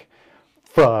 fuck.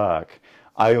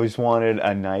 I always wanted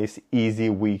a nice, easy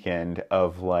weekend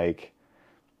of like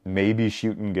maybe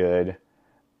shooting good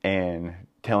and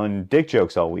telling dick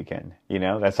jokes all weekend.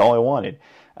 That's all I wanted.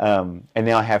 And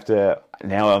now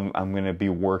I'm going to be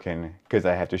working because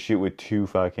I have to shoot with two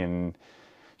of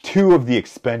the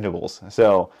Expendables.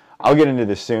 So I'll get into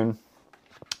this soon.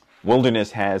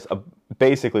 Wilderness has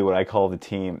basically what I call the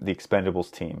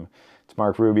Expendables team. It's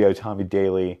Mark Rubio, Tommy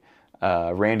Daly,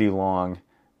 Randy Long,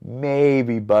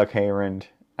 maybe Buck Hayrand.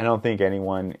 I don't think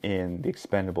anyone in the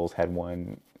Expendables had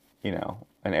an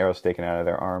arrow sticking out of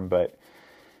their arm, but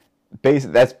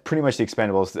that's pretty much the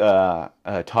Expendables.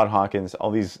 Todd Hawkins,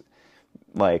 all these,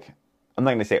 like, I'm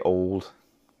not going to say old.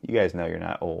 You guys know you're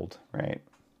not old, right?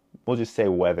 We'll just say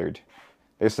weathered.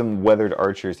 There's some weathered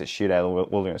archers that shoot out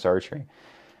of Wilderness Archery.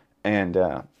 And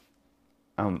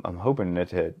I'm hoping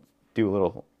to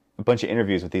do a bunch of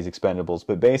interviews with these Expendables.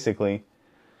 But basically,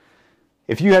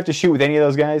 if you have to shoot with any of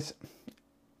those guys,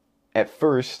 at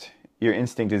first, your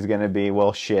instinct is going to be,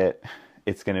 well, shit,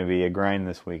 it's going to be a grind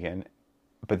this weekend.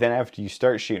 But then after you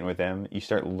start shooting with them, you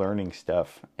start learning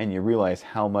stuff, and you realize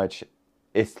how much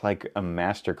it's like a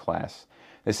master class.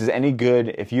 This is any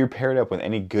good, if you're paired up with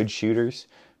any good shooters,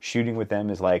 shooting with them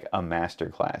is like a master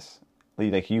class.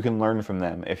 Like, you can learn from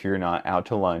them if you're not out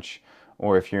to lunch,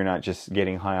 or if you're not just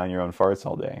getting high on your own farts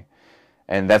all day.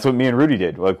 And that's what me and Rudy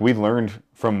did. Like, we learned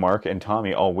from Mark and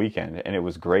Tommy all weekend, and it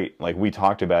was great. Like, we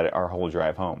talked about it our whole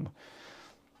drive home.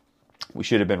 We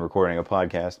should have been recording a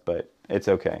podcast, but it's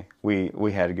okay.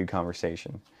 We had a good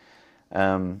conversation.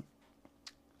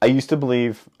 I used to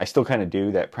believe, I still kind of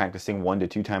do, that practicing 1 to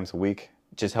 2 times a week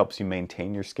just helps you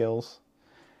maintain your skills,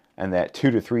 and that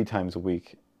 2 to 3 times a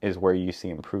week is where you see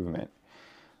improvement.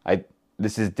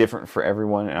 This is different for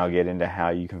everyone, and I'll get into how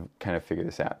you can kind of figure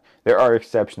this out. There are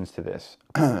exceptions to this.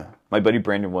 My buddy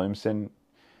Brandon Williamson,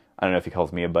 I don't know if he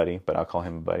calls me a buddy, but I'll call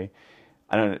him a buddy.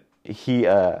 He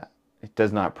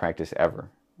does not practice ever.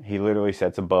 He literally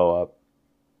sets a bow up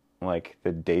like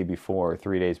the day before,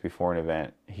 3 days before an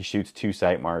event. He shoots 2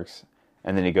 sight marks,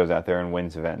 and then he goes out there and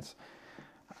wins events.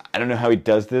 I don't know how he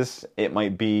does this. It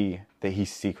might be that he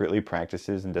secretly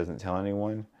practices and doesn't tell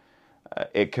anyone.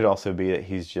 It could also be that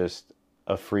he's just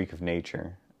a freak of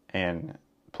nature and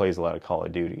plays a lot of Call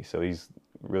of Duty, so he's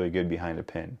really good behind a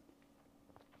pin.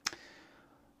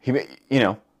 He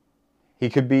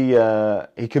could be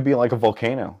like a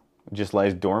volcano, just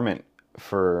lies dormant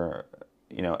for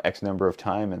X number of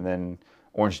time, and then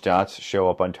orange dots show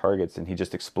up on targets, and he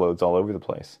just explodes all over the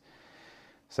place.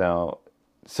 So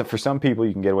for some people,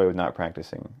 you can get away with not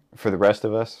practicing. For the rest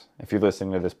of us, if you're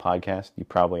listening to this podcast, you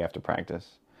probably have to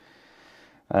practice.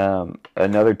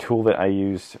 Another tool that I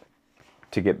used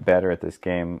to get better at this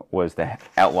game was the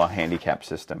Outlaw handicap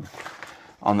system.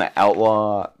 On the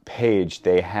Outlaw page,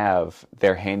 they have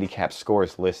their handicap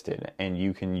scores listed, and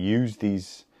you can use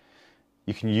these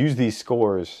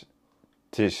scores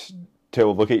to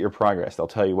look at your progress. They'll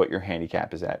tell you what your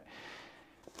handicap is at.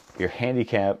 Your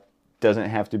handicap doesn't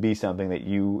have to be something that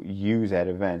you use at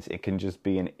events. It can just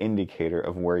be an indicator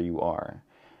of where you are.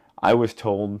 I was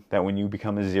told that when you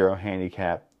become a 0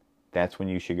 handicap, that's when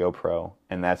you should go pro,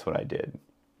 and that's what I did.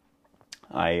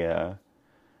 I'm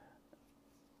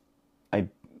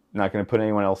not going to put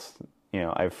anyone else,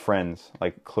 I have friends,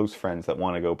 like close friends that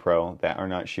want to go pro that are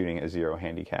not shooting a 0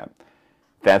 handicap.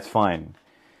 That's fine.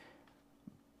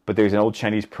 But there's an old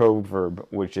Chinese proverb,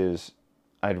 which is,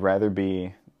 I'd rather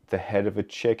be the head of a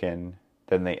chicken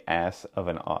than the ass of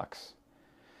an ox.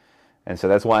 And so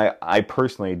that's why I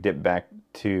personally dipped back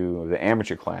to the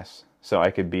amateur class. So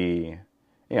I could be,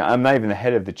 I'm not even the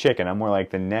head of the chicken. I'm more like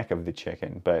the neck of the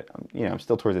chicken. But, I'm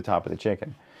still towards the top of the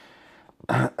chicken.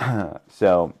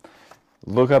 So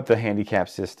look up the handicap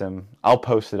system. I'll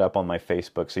post it up on my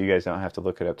Facebook so you guys don't have to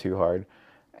look it up too hard.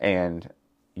 And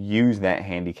use that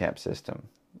handicap system.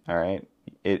 All right?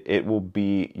 It will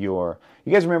be you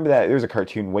guys remember that there was a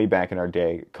cartoon way back in our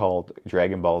day called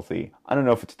Dragon Ball Z. I don't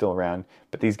know if it's still around,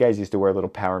 but these guys used to wear a little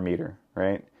power meter,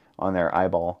 right, on their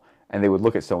eyeball, and they would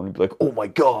look at someone and be like, oh my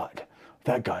god,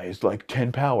 that guy is like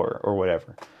 10 power or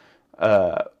whatever.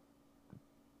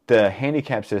 The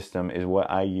handicap system is what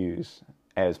I use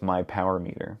as my power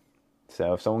meter.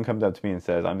 So if someone comes up to me and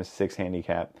says I'm a 6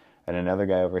 handicap, and another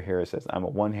guy over here says I'm a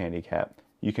 1 handicap,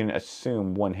 you can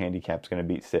assume 1 handicap is going to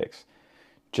beat 6.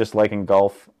 Just like in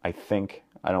golf, I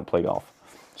don't play golf,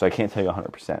 so I can't tell you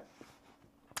 100%.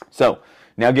 So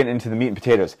now getting into the meat and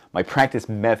potatoes, my practice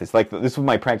methods. This was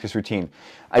my practice routine.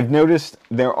 I've noticed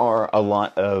there are a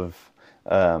lot of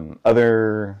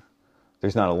other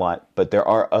there's not a lot, but there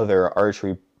are other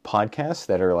archery podcasts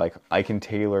that are like, I can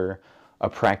tailor a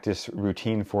practice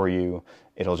routine for you.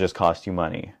 It'll just cost you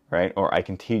money, right? Or I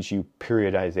can teach you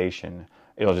periodization.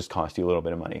 It'll just cost you a little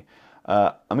bit of money.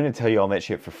 I'm going to tell you all that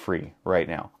shit for free right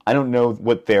now. I don't know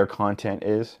what their content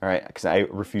is, all right? Because I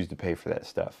refuse to pay for that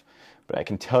stuff. But I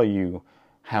can tell you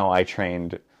how I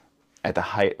trained at the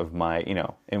height of my,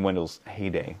 in Wendell's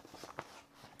heyday.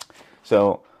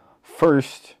 So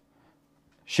first,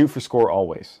 shoot for score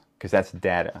always, because that's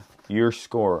data. Your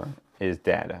score is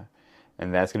data,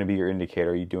 and that's going to be your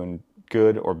indicator. Are you doing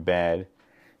good or bad?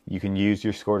 You can use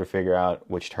your score to figure out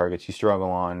which targets you struggle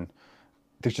on.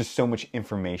 There's just so much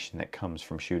information that comes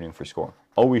from shooting for score.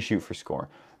 Always shoot for score.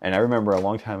 And I remember a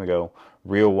long time ago,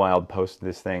 Real Wild posted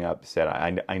this thing up, said,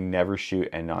 I never shoot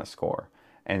and not score.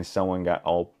 And someone got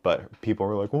all, but people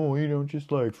were like, oh, you don't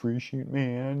just like free shoot,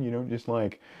 man. You don't just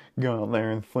like go out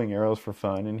there and fling arrows for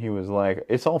fun. And he was like,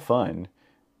 it's all fun.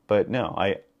 But no,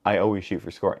 I always shoot for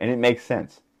score. And it makes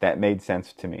sense. That made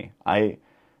sense to me. I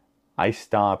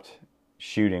stopped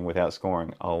shooting without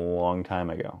scoring a long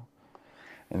time ago.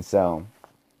 And so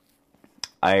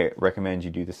I recommend you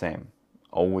do the same.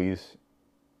 Always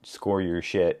score your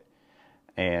shit.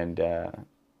 And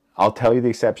I'll tell you the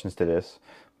exceptions to this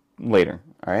later,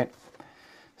 all right?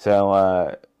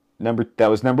 So that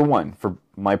was number one for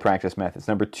my practice methods.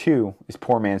 Number two is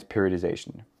poor man's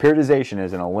periodization. Periodization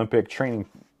is an Olympic training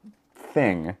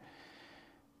thing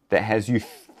that has you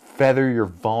feather your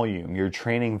volume, your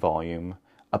training volume,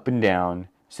 up and down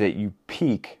so that you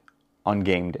peak on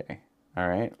game day, all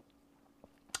right?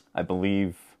 I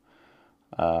believe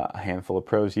a handful of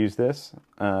pros use this.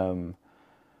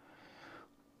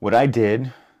 What I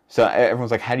did, so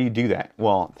everyone's like, how do you do that?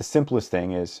 Well, the simplest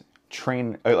thing is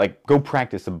go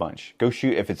practice a bunch. Go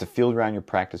shoot, if it's a field round you're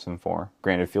practicing for.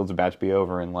 Granted, field's about to be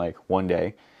over in like one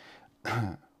day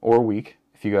or a week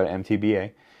if you go to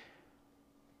MTBA.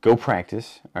 Go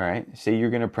practice, all right? Say you're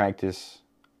going to practice,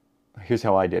 here's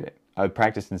how I did it. I would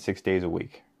practice in 6 days a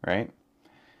week, right?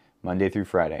 Monday through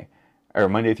Saturday.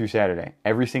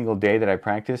 Every single day that I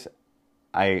practice,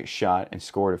 I shot and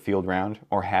scored a field round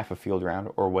or half a field round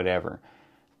or whatever.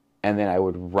 And then I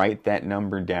would write that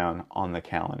number down on the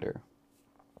calendar.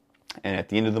 And at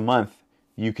the end of the month,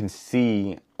 you can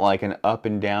see like an up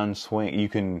and down swing. You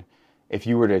can, if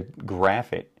you were to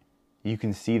graph it, you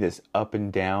can see this up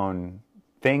and down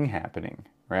thing happening,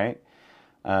 right?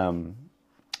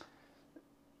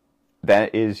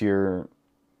 That is your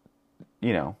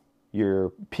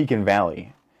peak and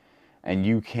valley. And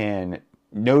you can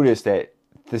notice that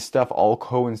this stuff all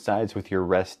coincides with your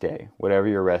rest day, whatever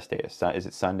your rest day is. Is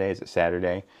it Sunday? Is it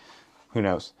Saturday? Who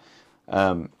knows?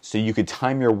 So you could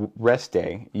time your rest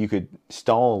day. You could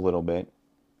stall a little bit.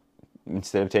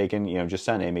 Instead of taking, just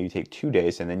Sunday, maybe take 2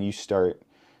 days, and then you start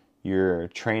your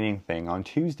training thing on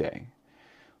Tuesday.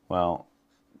 Well,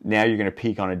 now you're going to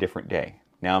peak on a different day.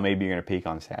 Now maybe you're going to peak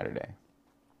on Saturday.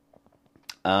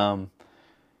 I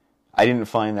didn't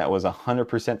find that was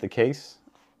 100% the case,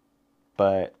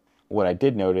 but what I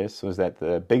did notice was that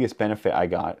the biggest benefit I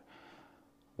got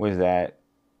was that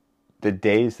the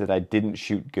days that I didn't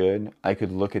shoot good, I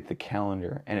could look at the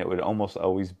calendar and it would almost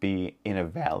always be in a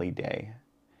valley day.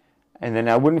 And then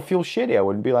I wouldn't feel shitty. I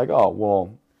wouldn't be like, oh,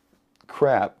 well,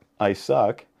 crap, I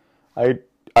suck.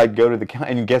 I'd go to the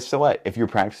calendar, and guess what? If you're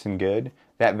practicing good,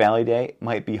 that valley day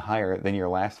might be higher than your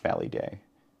last valley day,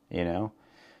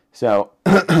 So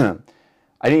I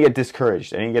didn't get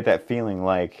discouraged. I didn't get that feeling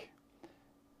like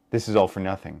this is all for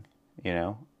nothing,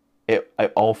 I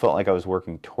all felt like I was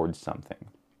working towards something.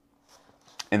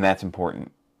 And that's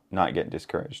important, not getting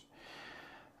discouraged.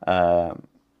 That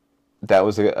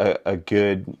was a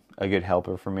good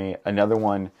helper for me. Another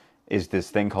one is this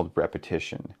thing called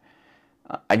repetition.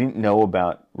 I didn't know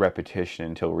about repetition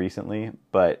until recently,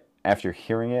 but after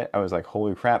hearing it, I was like,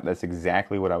 holy crap, that's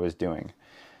exactly what I was doing.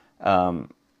 I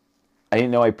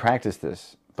didn't know I practiced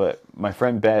this, but my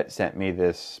friend Bet sent me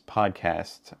this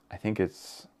podcast. I think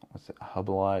it's,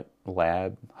 Hublot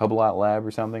Lab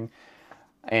or something.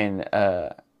 And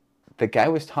the guy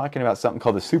was talking about something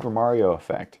called the Super Mario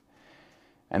effect.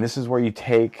 And this is where you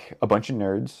take a bunch of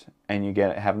nerds and you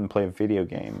have them play a video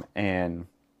game. And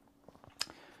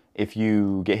if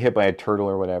you get hit by a turtle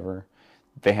or whatever,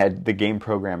 they had the game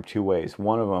programmed two ways.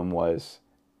 One of them was,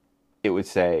 it would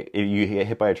say, if you get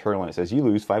hit by a turtle and it says, you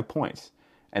lose 5 points.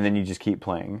 And then you just keep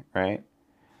playing, right?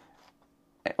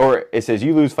 Or it says,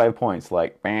 you lose 5 points,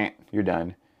 like, you're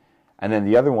done. And then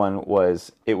the other one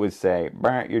was, it would say,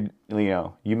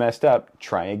 you messed up,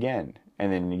 try again.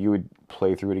 And then you would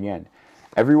play through it again.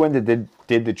 Everyone that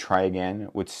did the try again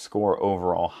would score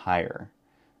overall higher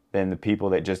than the people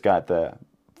that just got the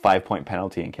 5-point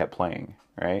penalty and kept playing,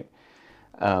 right?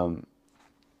 And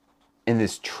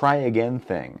this try again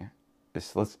thing,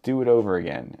 this let's do it over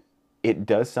again, it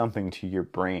does something to your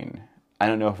brain. I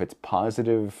don't know if it's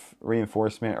positive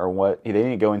reinforcement or what. They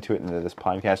didn't go into it in this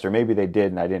podcast, or maybe they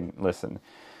did and I didn't listen.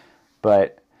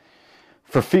 But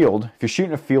for field, if you're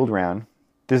shooting a field round,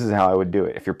 this is how I would do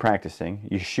it. If you're practicing,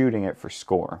 you're shooting it for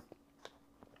score.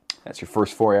 That's your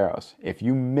first 4 arrows. If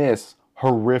you miss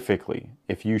horrifically,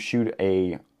 if you shoot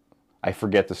I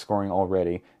forget the scoring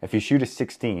already. If you shoot a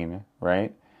 16,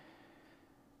 right?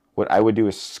 What I would do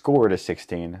is score at a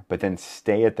 16, but then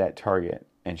stay at that target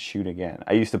and shoot again.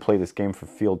 I used to play this game for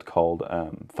field called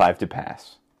 5 to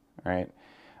Pass, right?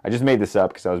 I just made this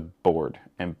up because I was bored.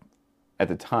 And at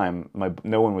the time,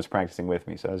 no one was practicing with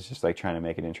me, so I was just like trying to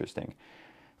make it interesting.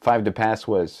 5 to Pass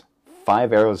was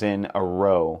 5 arrows in a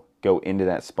row go into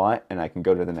that spot, and I can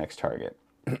go to the next target.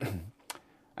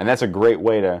 And that's a great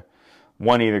way to,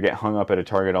 one, either get hung up at a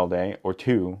target all day, or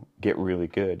two, get really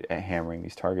good at hammering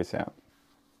these targets out.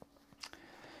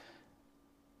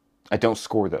 I don't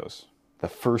score those. The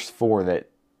first 4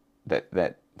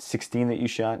 that 16 that you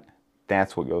shot,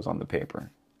 that's what goes on the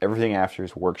paper. Everything after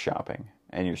is workshopping,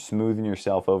 and you're smoothing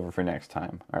yourself over for next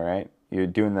time, all right? You're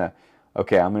doing the,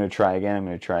 okay, I'm going to try again, I'm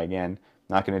going to try again.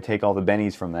 I'm not going to take all the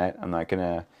bennies from that. I'm not going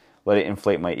to let it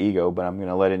inflate my ego, but I'm going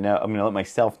to let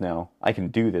myself know I can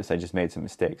do this. I just made some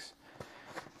mistakes.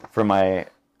 When I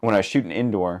was shooting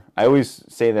indoor, I always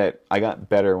say that I got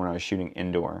better when I was shooting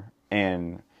indoor,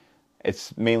 and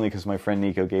it's mainly because my friend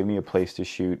Nico gave me a place to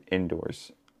shoot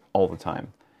indoors all the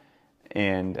time.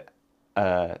 And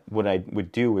what I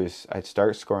would do is I'd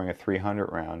start scoring a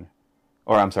 300 round,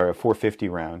 or I'm sorry, a 450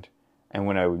 round, and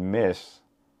when I would miss,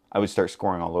 I would start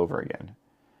scoring all over again.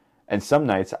 And some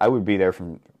nights I would be there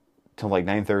till like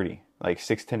 9:30, like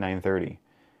 6 to 9:30,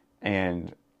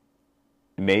 and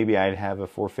maybe I'd have a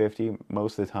 450.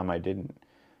 Most of the time I didn't,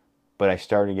 but I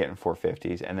started getting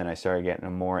 450s, and then I started getting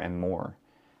them more and more.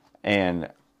 And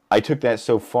I took that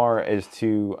so far as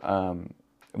to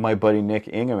my buddy Nick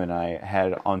Ingham and I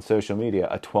had on social media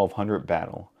a 1200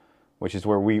 battle, which is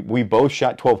where we both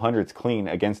shot 1200s clean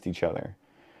against each other,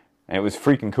 and it was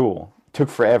freaking cool. It took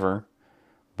forever,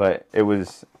 but it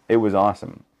was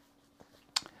awesome.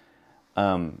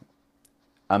 I'm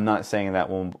not saying that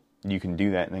you can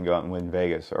do that and then go out and win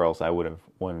Vegas, or else I would have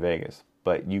won Vegas.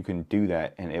 But you can do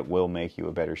that, and it will make you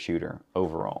a better shooter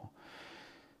overall.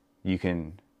 You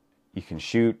can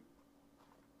shoot,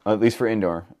 at least for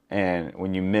indoor, and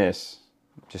when you miss,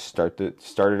 just start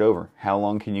it over. How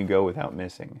long can you go without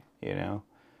missing? You know,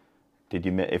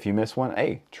 if you miss one,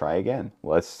 hey, try again.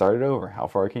 Let's start it over. How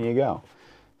far can you go?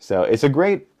 So it's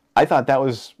I thought that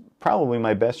was probably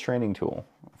my best training tool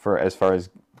for as far as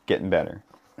getting better.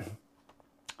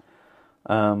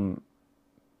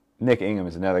 Nick Ingham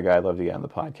is another guy I'd love to get on the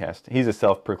podcast. He's a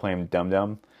self-proclaimed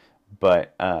dum-dum,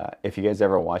 but if you guys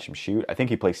ever watch him shoot, I think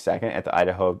he placed second at the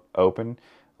Idaho Open.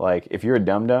 Like, if you're a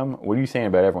dum-dum, what are you saying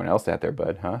about everyone else out there,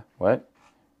 bud? Huh? What?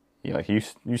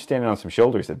 You standing on some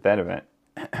shoulders at that event.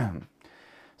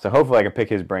 So hopefully I can pick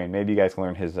his brain. Maybe you guys can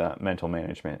learn his mental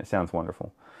management. It sounds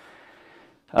wonderful.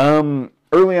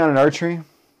 Early on in archery,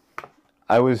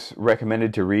 I was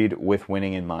recommended to read With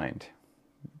Winning in Mind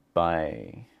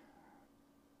by,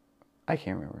 I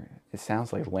can't remember. It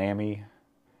sounds like Lammy.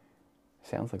 It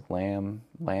sounds like Lamb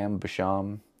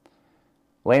Basham.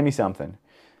 Lammy something.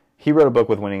 He wrote a book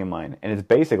with winning in mind, and it's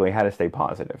basically how to stay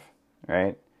positive,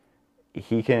 right?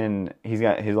 He's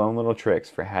got his own little tricks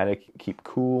for how to keep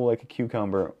cool like a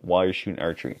cucumber while you're shooting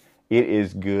archery. It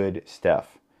is good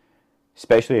stuff,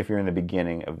 especially if you're in the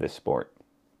beginning of this sport.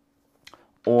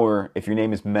 Or if your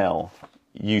name is Mel,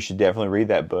 you should definitely read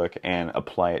that book and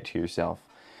apply it to yourself,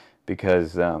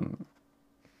 because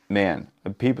man,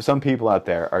 some people out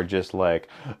there are just like,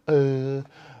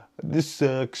 this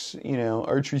sucks,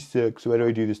 archery sucks, why do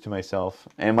I do this to myself?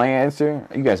 And my answer,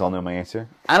 you guys all know my answer,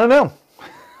 I don't know.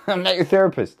 I'm not your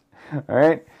therapist, all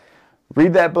right?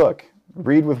 Read that book,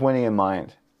 read With Winning in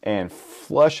Mind, and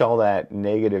flush all that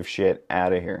negative shit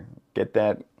out of here. Get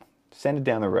that, send it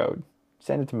down the road,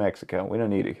 send it to Mexico, we don't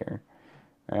need it here,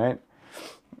 all right?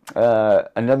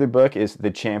 Another book is The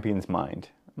Champion's Mind.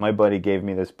 My buddy gave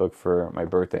me this book for my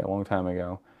birthday a long time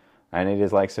ago, and it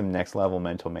is like some next level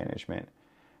mental management.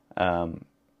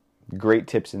 Great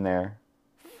tips in there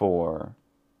for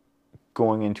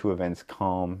going into events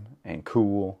calm and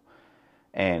cool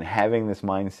and having this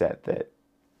mindset that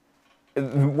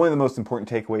one of the most important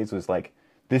takeaways was like,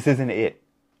 this isn't it,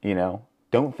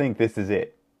 Don't think this is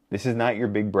it. This is not your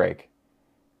big break.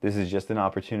 This is just an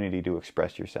opportunity to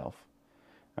express yourself,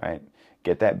 all right?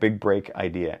 Get that big break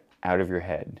idea out of your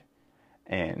head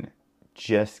and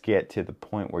just get to the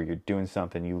point where you're doing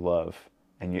something you love,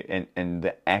 and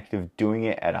the act of doing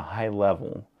it at a high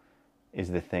level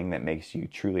is the thing that makes you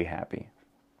truly happy.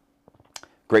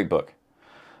 Great book.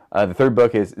 The third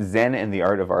book is Zen and the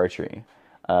Art of Archery.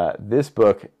 This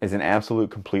book is an absolute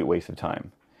complete waste of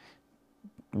time.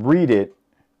 Read it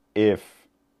if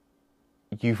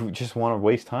you just want to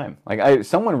waste time. Like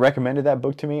someone recommended that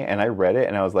book to me, and I read it,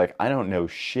 and I was like, I don't know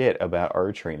shit about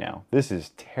archery now. This is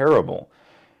terrible.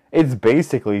 It's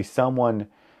basically someone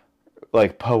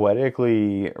like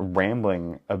poetically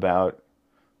rambling about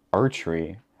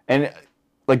archery, and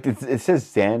like it says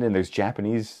Zen, and there's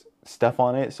Japanese stuff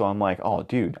on it, so I'm like, oh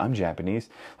dude, I'm Japanese,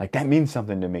 like that means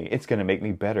something to me. It's gonna make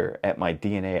me better at my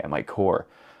DNA, at my core.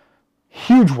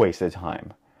 Huge waste of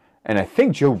time. And I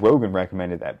think Joe Rogan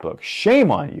recommended that book.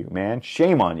 Shame on you, man.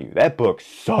 Shame on you. That book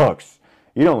sucks.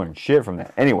 You don't learn shit from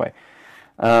that. Anyway.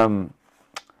 And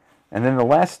then the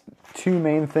last two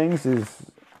main things is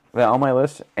that on my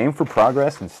list, aim for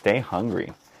progress and stay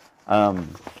hungry. I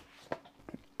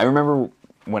remember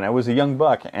when I was a young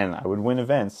buck and I would win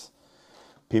events,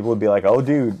 people would be like, oh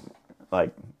dude,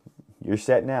 like you're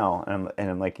set now. And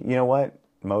I'm like, you know what?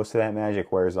 Most of that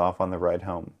magic wears off on the ride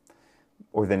home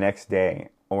or the next day.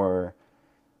 Or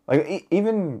like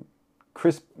even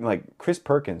Chris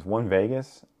Perkins won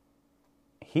Vegas.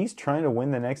 He's trying to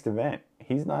win the next event.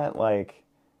 He's not like,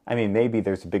 I mean, maybe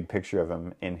there's a big picture of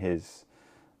him in his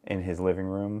living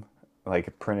room,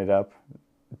 like printed up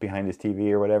behind his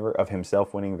TV or whatever, of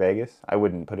himself winning Vegas. I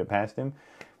wouldn't put it past him,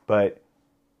 but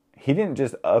he didn't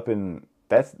just he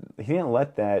didn't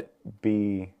let that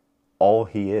be all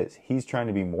he is. He's trying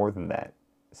to be more than that.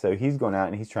 So he's going out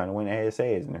and he's trying to win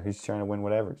ASAs, and he's trying to win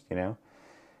whatever, you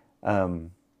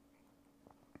know?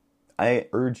 I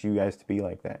urge you guys to be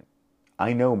like that.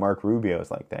 I know Mark Rubio is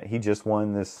like that. He just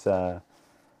won this,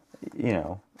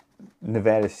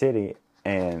 Nevada City,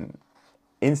 and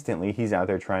instantly he's out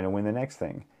there trying to win the next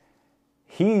thing.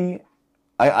 I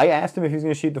asked him if he was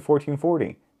going to shoot the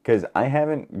 1440, because I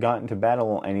haven't gotten to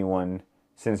battle anyone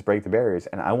since Break the Barriers,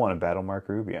 and I want to battle Mark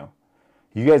Rubio.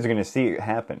 You guys are going to see it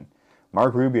happen.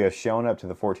 Mark Rubio showing up to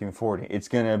the 1440. It's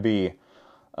going to be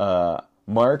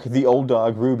Mark the Old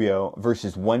Dog Rubio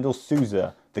versus Wendell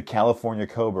Souza, the California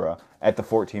Cobra, at the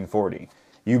 1440.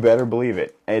 You better believe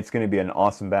it. It's going to be an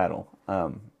awesome battle.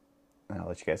 I'll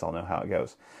let you guys all know how it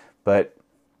goes. But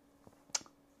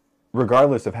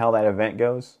regardless of how that event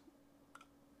goes,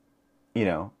 you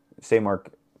know, say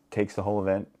Mark takes the whole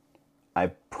event, I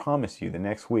promise you the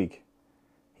next week,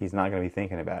 he's not going to be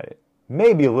thinking about it.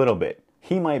 Maybe a little bit.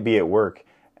 He might be at work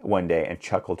one day and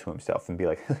chuckle to himself and be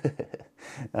like,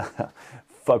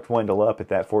 fucked Wendell up at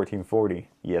that 1440.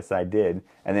 Yes, I did.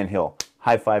 And then he'll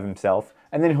high five himself,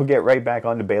 and then he'll get right back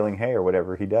onto baling hay or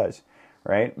whatever he does,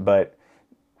 right? But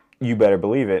you better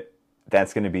believe it,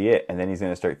 that's going to be it. And then he's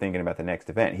going to start thinking about the next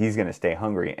event. He's going to stay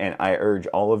hungry. And I urge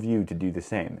all of you to do the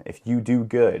same. If you do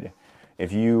good,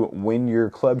 if you win your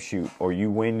club shoot, or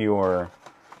you win your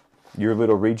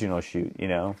little regional shoot, you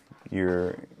know,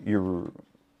 your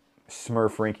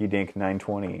Smurf Rinky Dink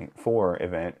 924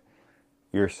 event,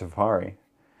 your safari,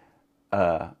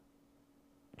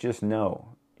 just know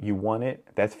you won it.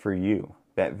 That's for you.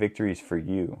 That victory is for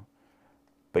you.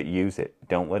 But use it.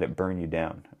 Don't let it burn you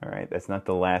down. All right. That's not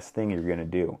the last thing you're going to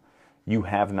do. You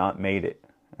have not made it.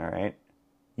 All right.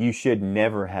 You should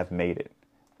never have made it.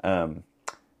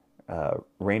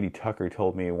 Randy Tucker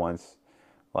told me once,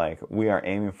 like, we are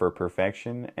aiming for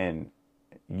perfection, and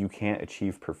you can't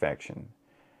achieve perfection.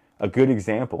 A good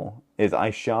example is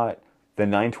I shot the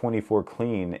 924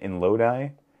 clean in Lodi.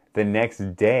 The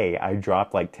next day, I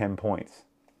dropped like 10 points.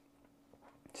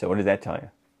 So what does that tell you?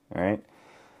 All right.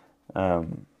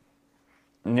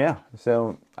 Yeah.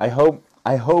 So I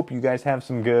hope you guys have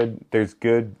there's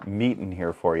good meat in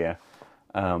here for you.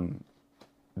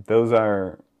 Those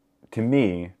are, to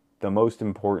me, the most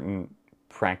important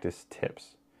practice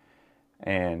tips.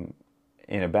 And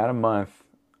in about a month,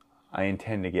 I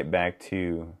intend to get back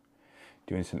to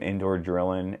doing some indoor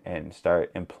drilling and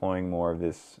start employing more of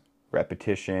this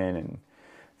repetition and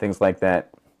things like that.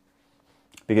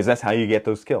 Because that's how you get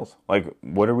those skills. Like,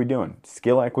 what are we doing?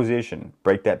 Skill acquisition.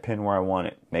 Break that pin where I want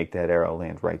it. Make that arrow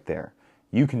land right there.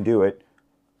 You can do it.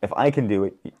 If I can do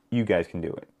it, you guys can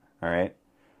do it. All right?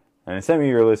 And some of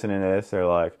you are listening to this, they're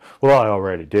like, well, I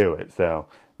already do it, so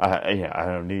I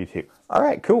don't need to. All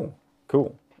right, cool.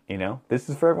 You know, this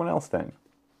is for everyone else then.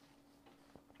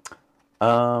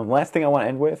 Last thing I want to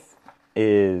end with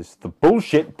is the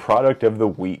bullshit product of the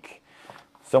week.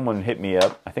 Someone hit me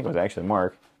up, I think it was actually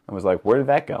Mark, and was like, where did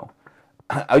that go?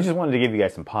 I just wanted to give you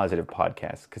guys some positive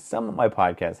podcasts, because some of my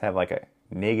podcasts have like a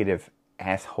negative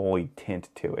assholey tint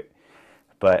to it.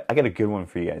 But I got a good one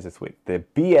for you guys this week. The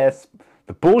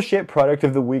bullshit product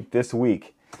of the week this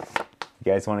week. You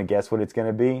guys want to guess what it's going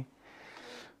to be?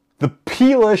 The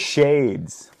Pila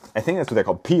Shades. I think that's what they're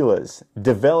called, Pilas.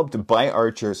 Developed by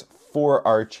archers for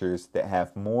archers that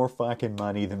have more fucking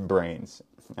money than brains.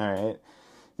 All right?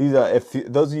 These are, if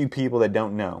those of you people that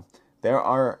don't know, there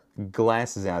are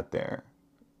glasses out there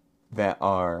that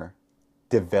are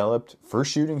developed for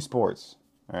shooting sports.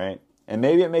 All right? And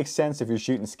maybe it makes sense if you're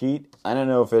shooting skeet. I don't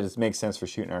know if it makes sense for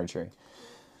shooting archery.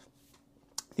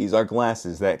 These are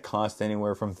glasses that cost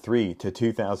anywhere from $3,000 to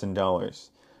 $2,000.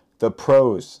 The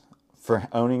pros for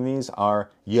owning these are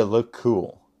you look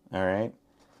cool, all right?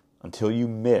 Until you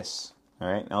miss,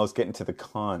 all right? Now let's get into the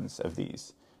cons of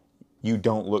these. You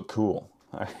don't look cool,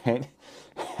 all right?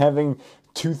 Having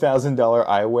 $2,000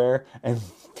 eyewear and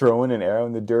throwing an arrow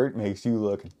in the dirt makes you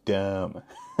look dumb.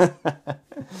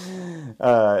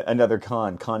 Another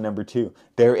con number 2.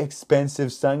 They're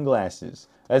expensive sunglasses.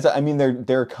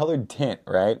 They're a colored tint,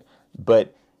 right?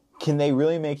 But can they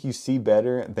really make you see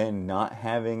better than not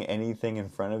having anything in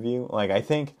front of you? Like, I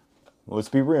think, let's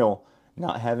be real,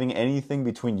 not having anything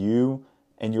between you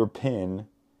and your pin,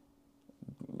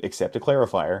 except a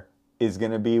clarifier, is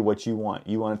going to be what you want.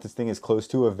 You want this thing as close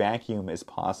to a vacuum as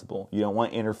possible. You don't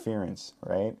want interference,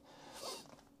 right?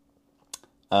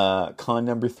 Con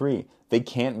number 3, they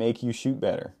can't make you shoot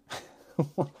better.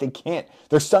 They can't.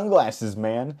 They're sunglasses,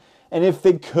 man. And if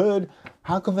they could,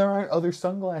 how come there aren't other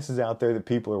sunglasses out there that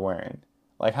people are wearing?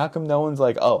 Like, how come no one's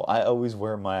like, oh, I always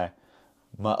wear my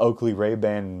Oakley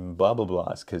Ray-Ban blah, blah,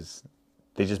 blahs because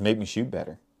they just make me shoot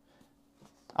better.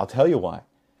 I'll tell you why.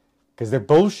 Because they're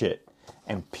bullshit.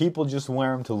 And people just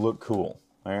wear them to look cool.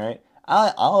 All right?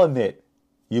 I'll admit,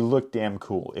 you look damn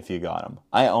cool if you got them.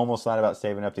 I almost thought about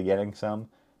saving up to getting some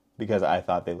because I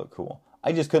thought they looked cool.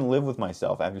 I just couldn't live with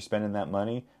myself after spending that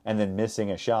money and then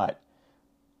missing a shot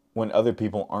when other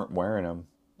people aren't wearing them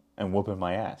and whooping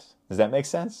my ass. Does that make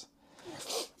sense?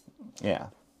 Yeah.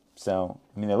 So,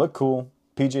 they look cool.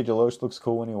 PJ Deloche looks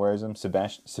cool when he wears them.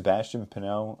 Sebastian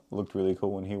Pinot looked really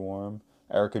cool when he wore them.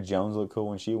 Erica Jones looked cool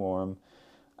when she wore them.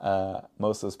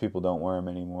 Most of those people don't wear them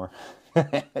anymore.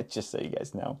 Just so you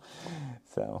guys know.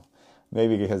 So,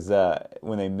 maybe because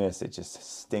when they miss, it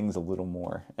just stings a little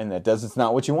more. And it's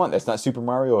not what you want. That's not Super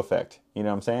Mario effect. You know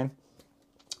what I'm saying?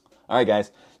 All right,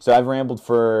 guys. So I've rambled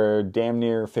for damn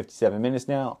near 57 minutes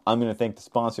now. I'm going to thank the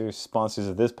sponsors. Sponsors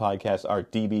of this podcast are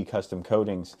DB Custom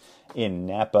Coatings in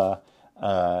Napa.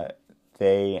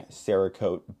 They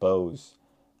Cerakote bows.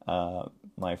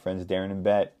 My friends Darren and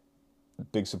Bet,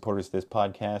 big supporters of this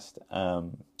podcast.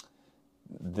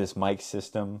 This mic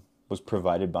system was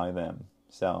provided by them.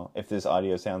 So if this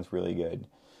audio sounds really good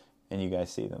and you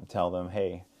guys see them, tell them,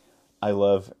 hey, I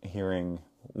love hearing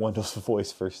Wendell's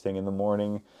voice first thing in the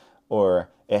morning. Or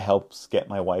it helps get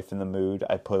my wife in the mood.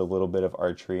 I put a little bit of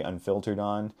Archery Unfiltered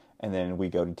on, and then we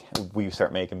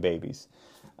start making babies.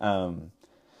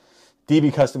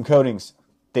 DB Custom Coatings,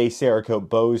 they Cerakote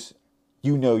bows.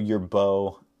 You know your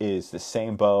bow is the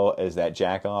same bow as that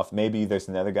jack-off. Maybe there's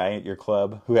another guy at your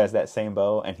club who has that same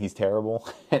bow, and he's terrible,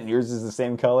 and yours is the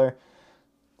same color.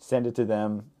 Send it to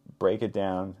them, break it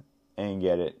down, and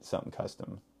get it something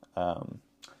custom.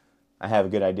 I have a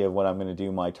good idea of what I'm going to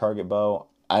do. My target bow,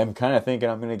 I'm kind of thinking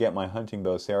I'm going to get my hunting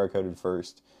bow Cerakoted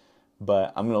first,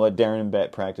 but I'm going to let Darren and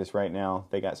Bet practice right now.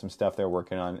 They got some stuff they're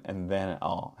working on, and then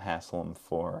I'll hassle them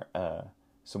for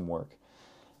some work.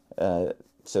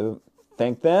 So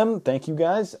thank them. Thank you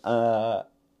guys.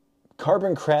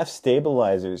 Carbon Craft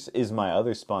Stabilizers is my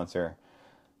other sponsor.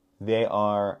 They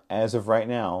are, as of right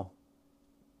now,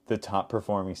 the top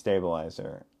performing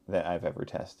stabilizer that I've ever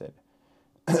tested.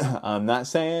 I'm not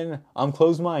saying I'm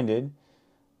closed-minded,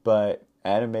 but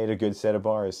Adam made a good set of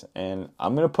bars, and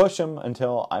I'm going to push them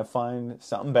until I find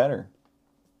something better.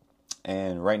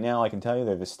 And right now, I can tell you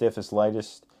they're the stiffest,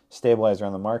 lightest stabilizer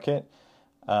on the market.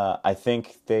 I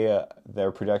think their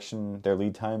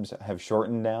lead times have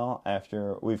shortened now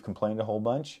after we've complained a whole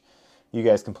bunch. You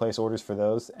guys can place orders for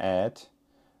those at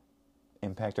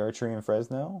Impact Archery in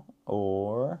Fresno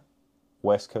or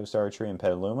West Coast Archery in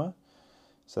Petaluma.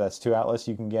 So that's 2 outlets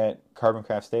you can get Carbon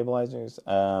Craft Stabilizers.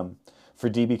 For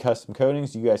DB Custom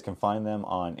Coatings, you guys can find them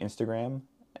on Instagram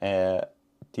at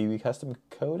DB Custom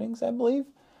Coatings, I believe.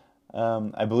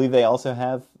 I believe they also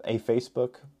have a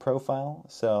Facebook profile,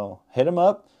 so hit them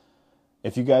up.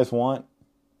 If you guys want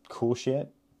cool shit,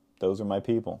 those are my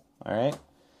people, all right?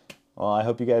 Well, I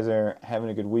hope you guys are having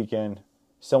a good weekend.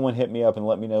 Someone hit me up and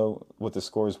let me know what the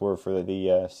scores were for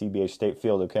the CBH State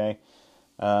Field, okay?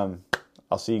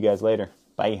 I'll see you guys later.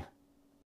 Bye.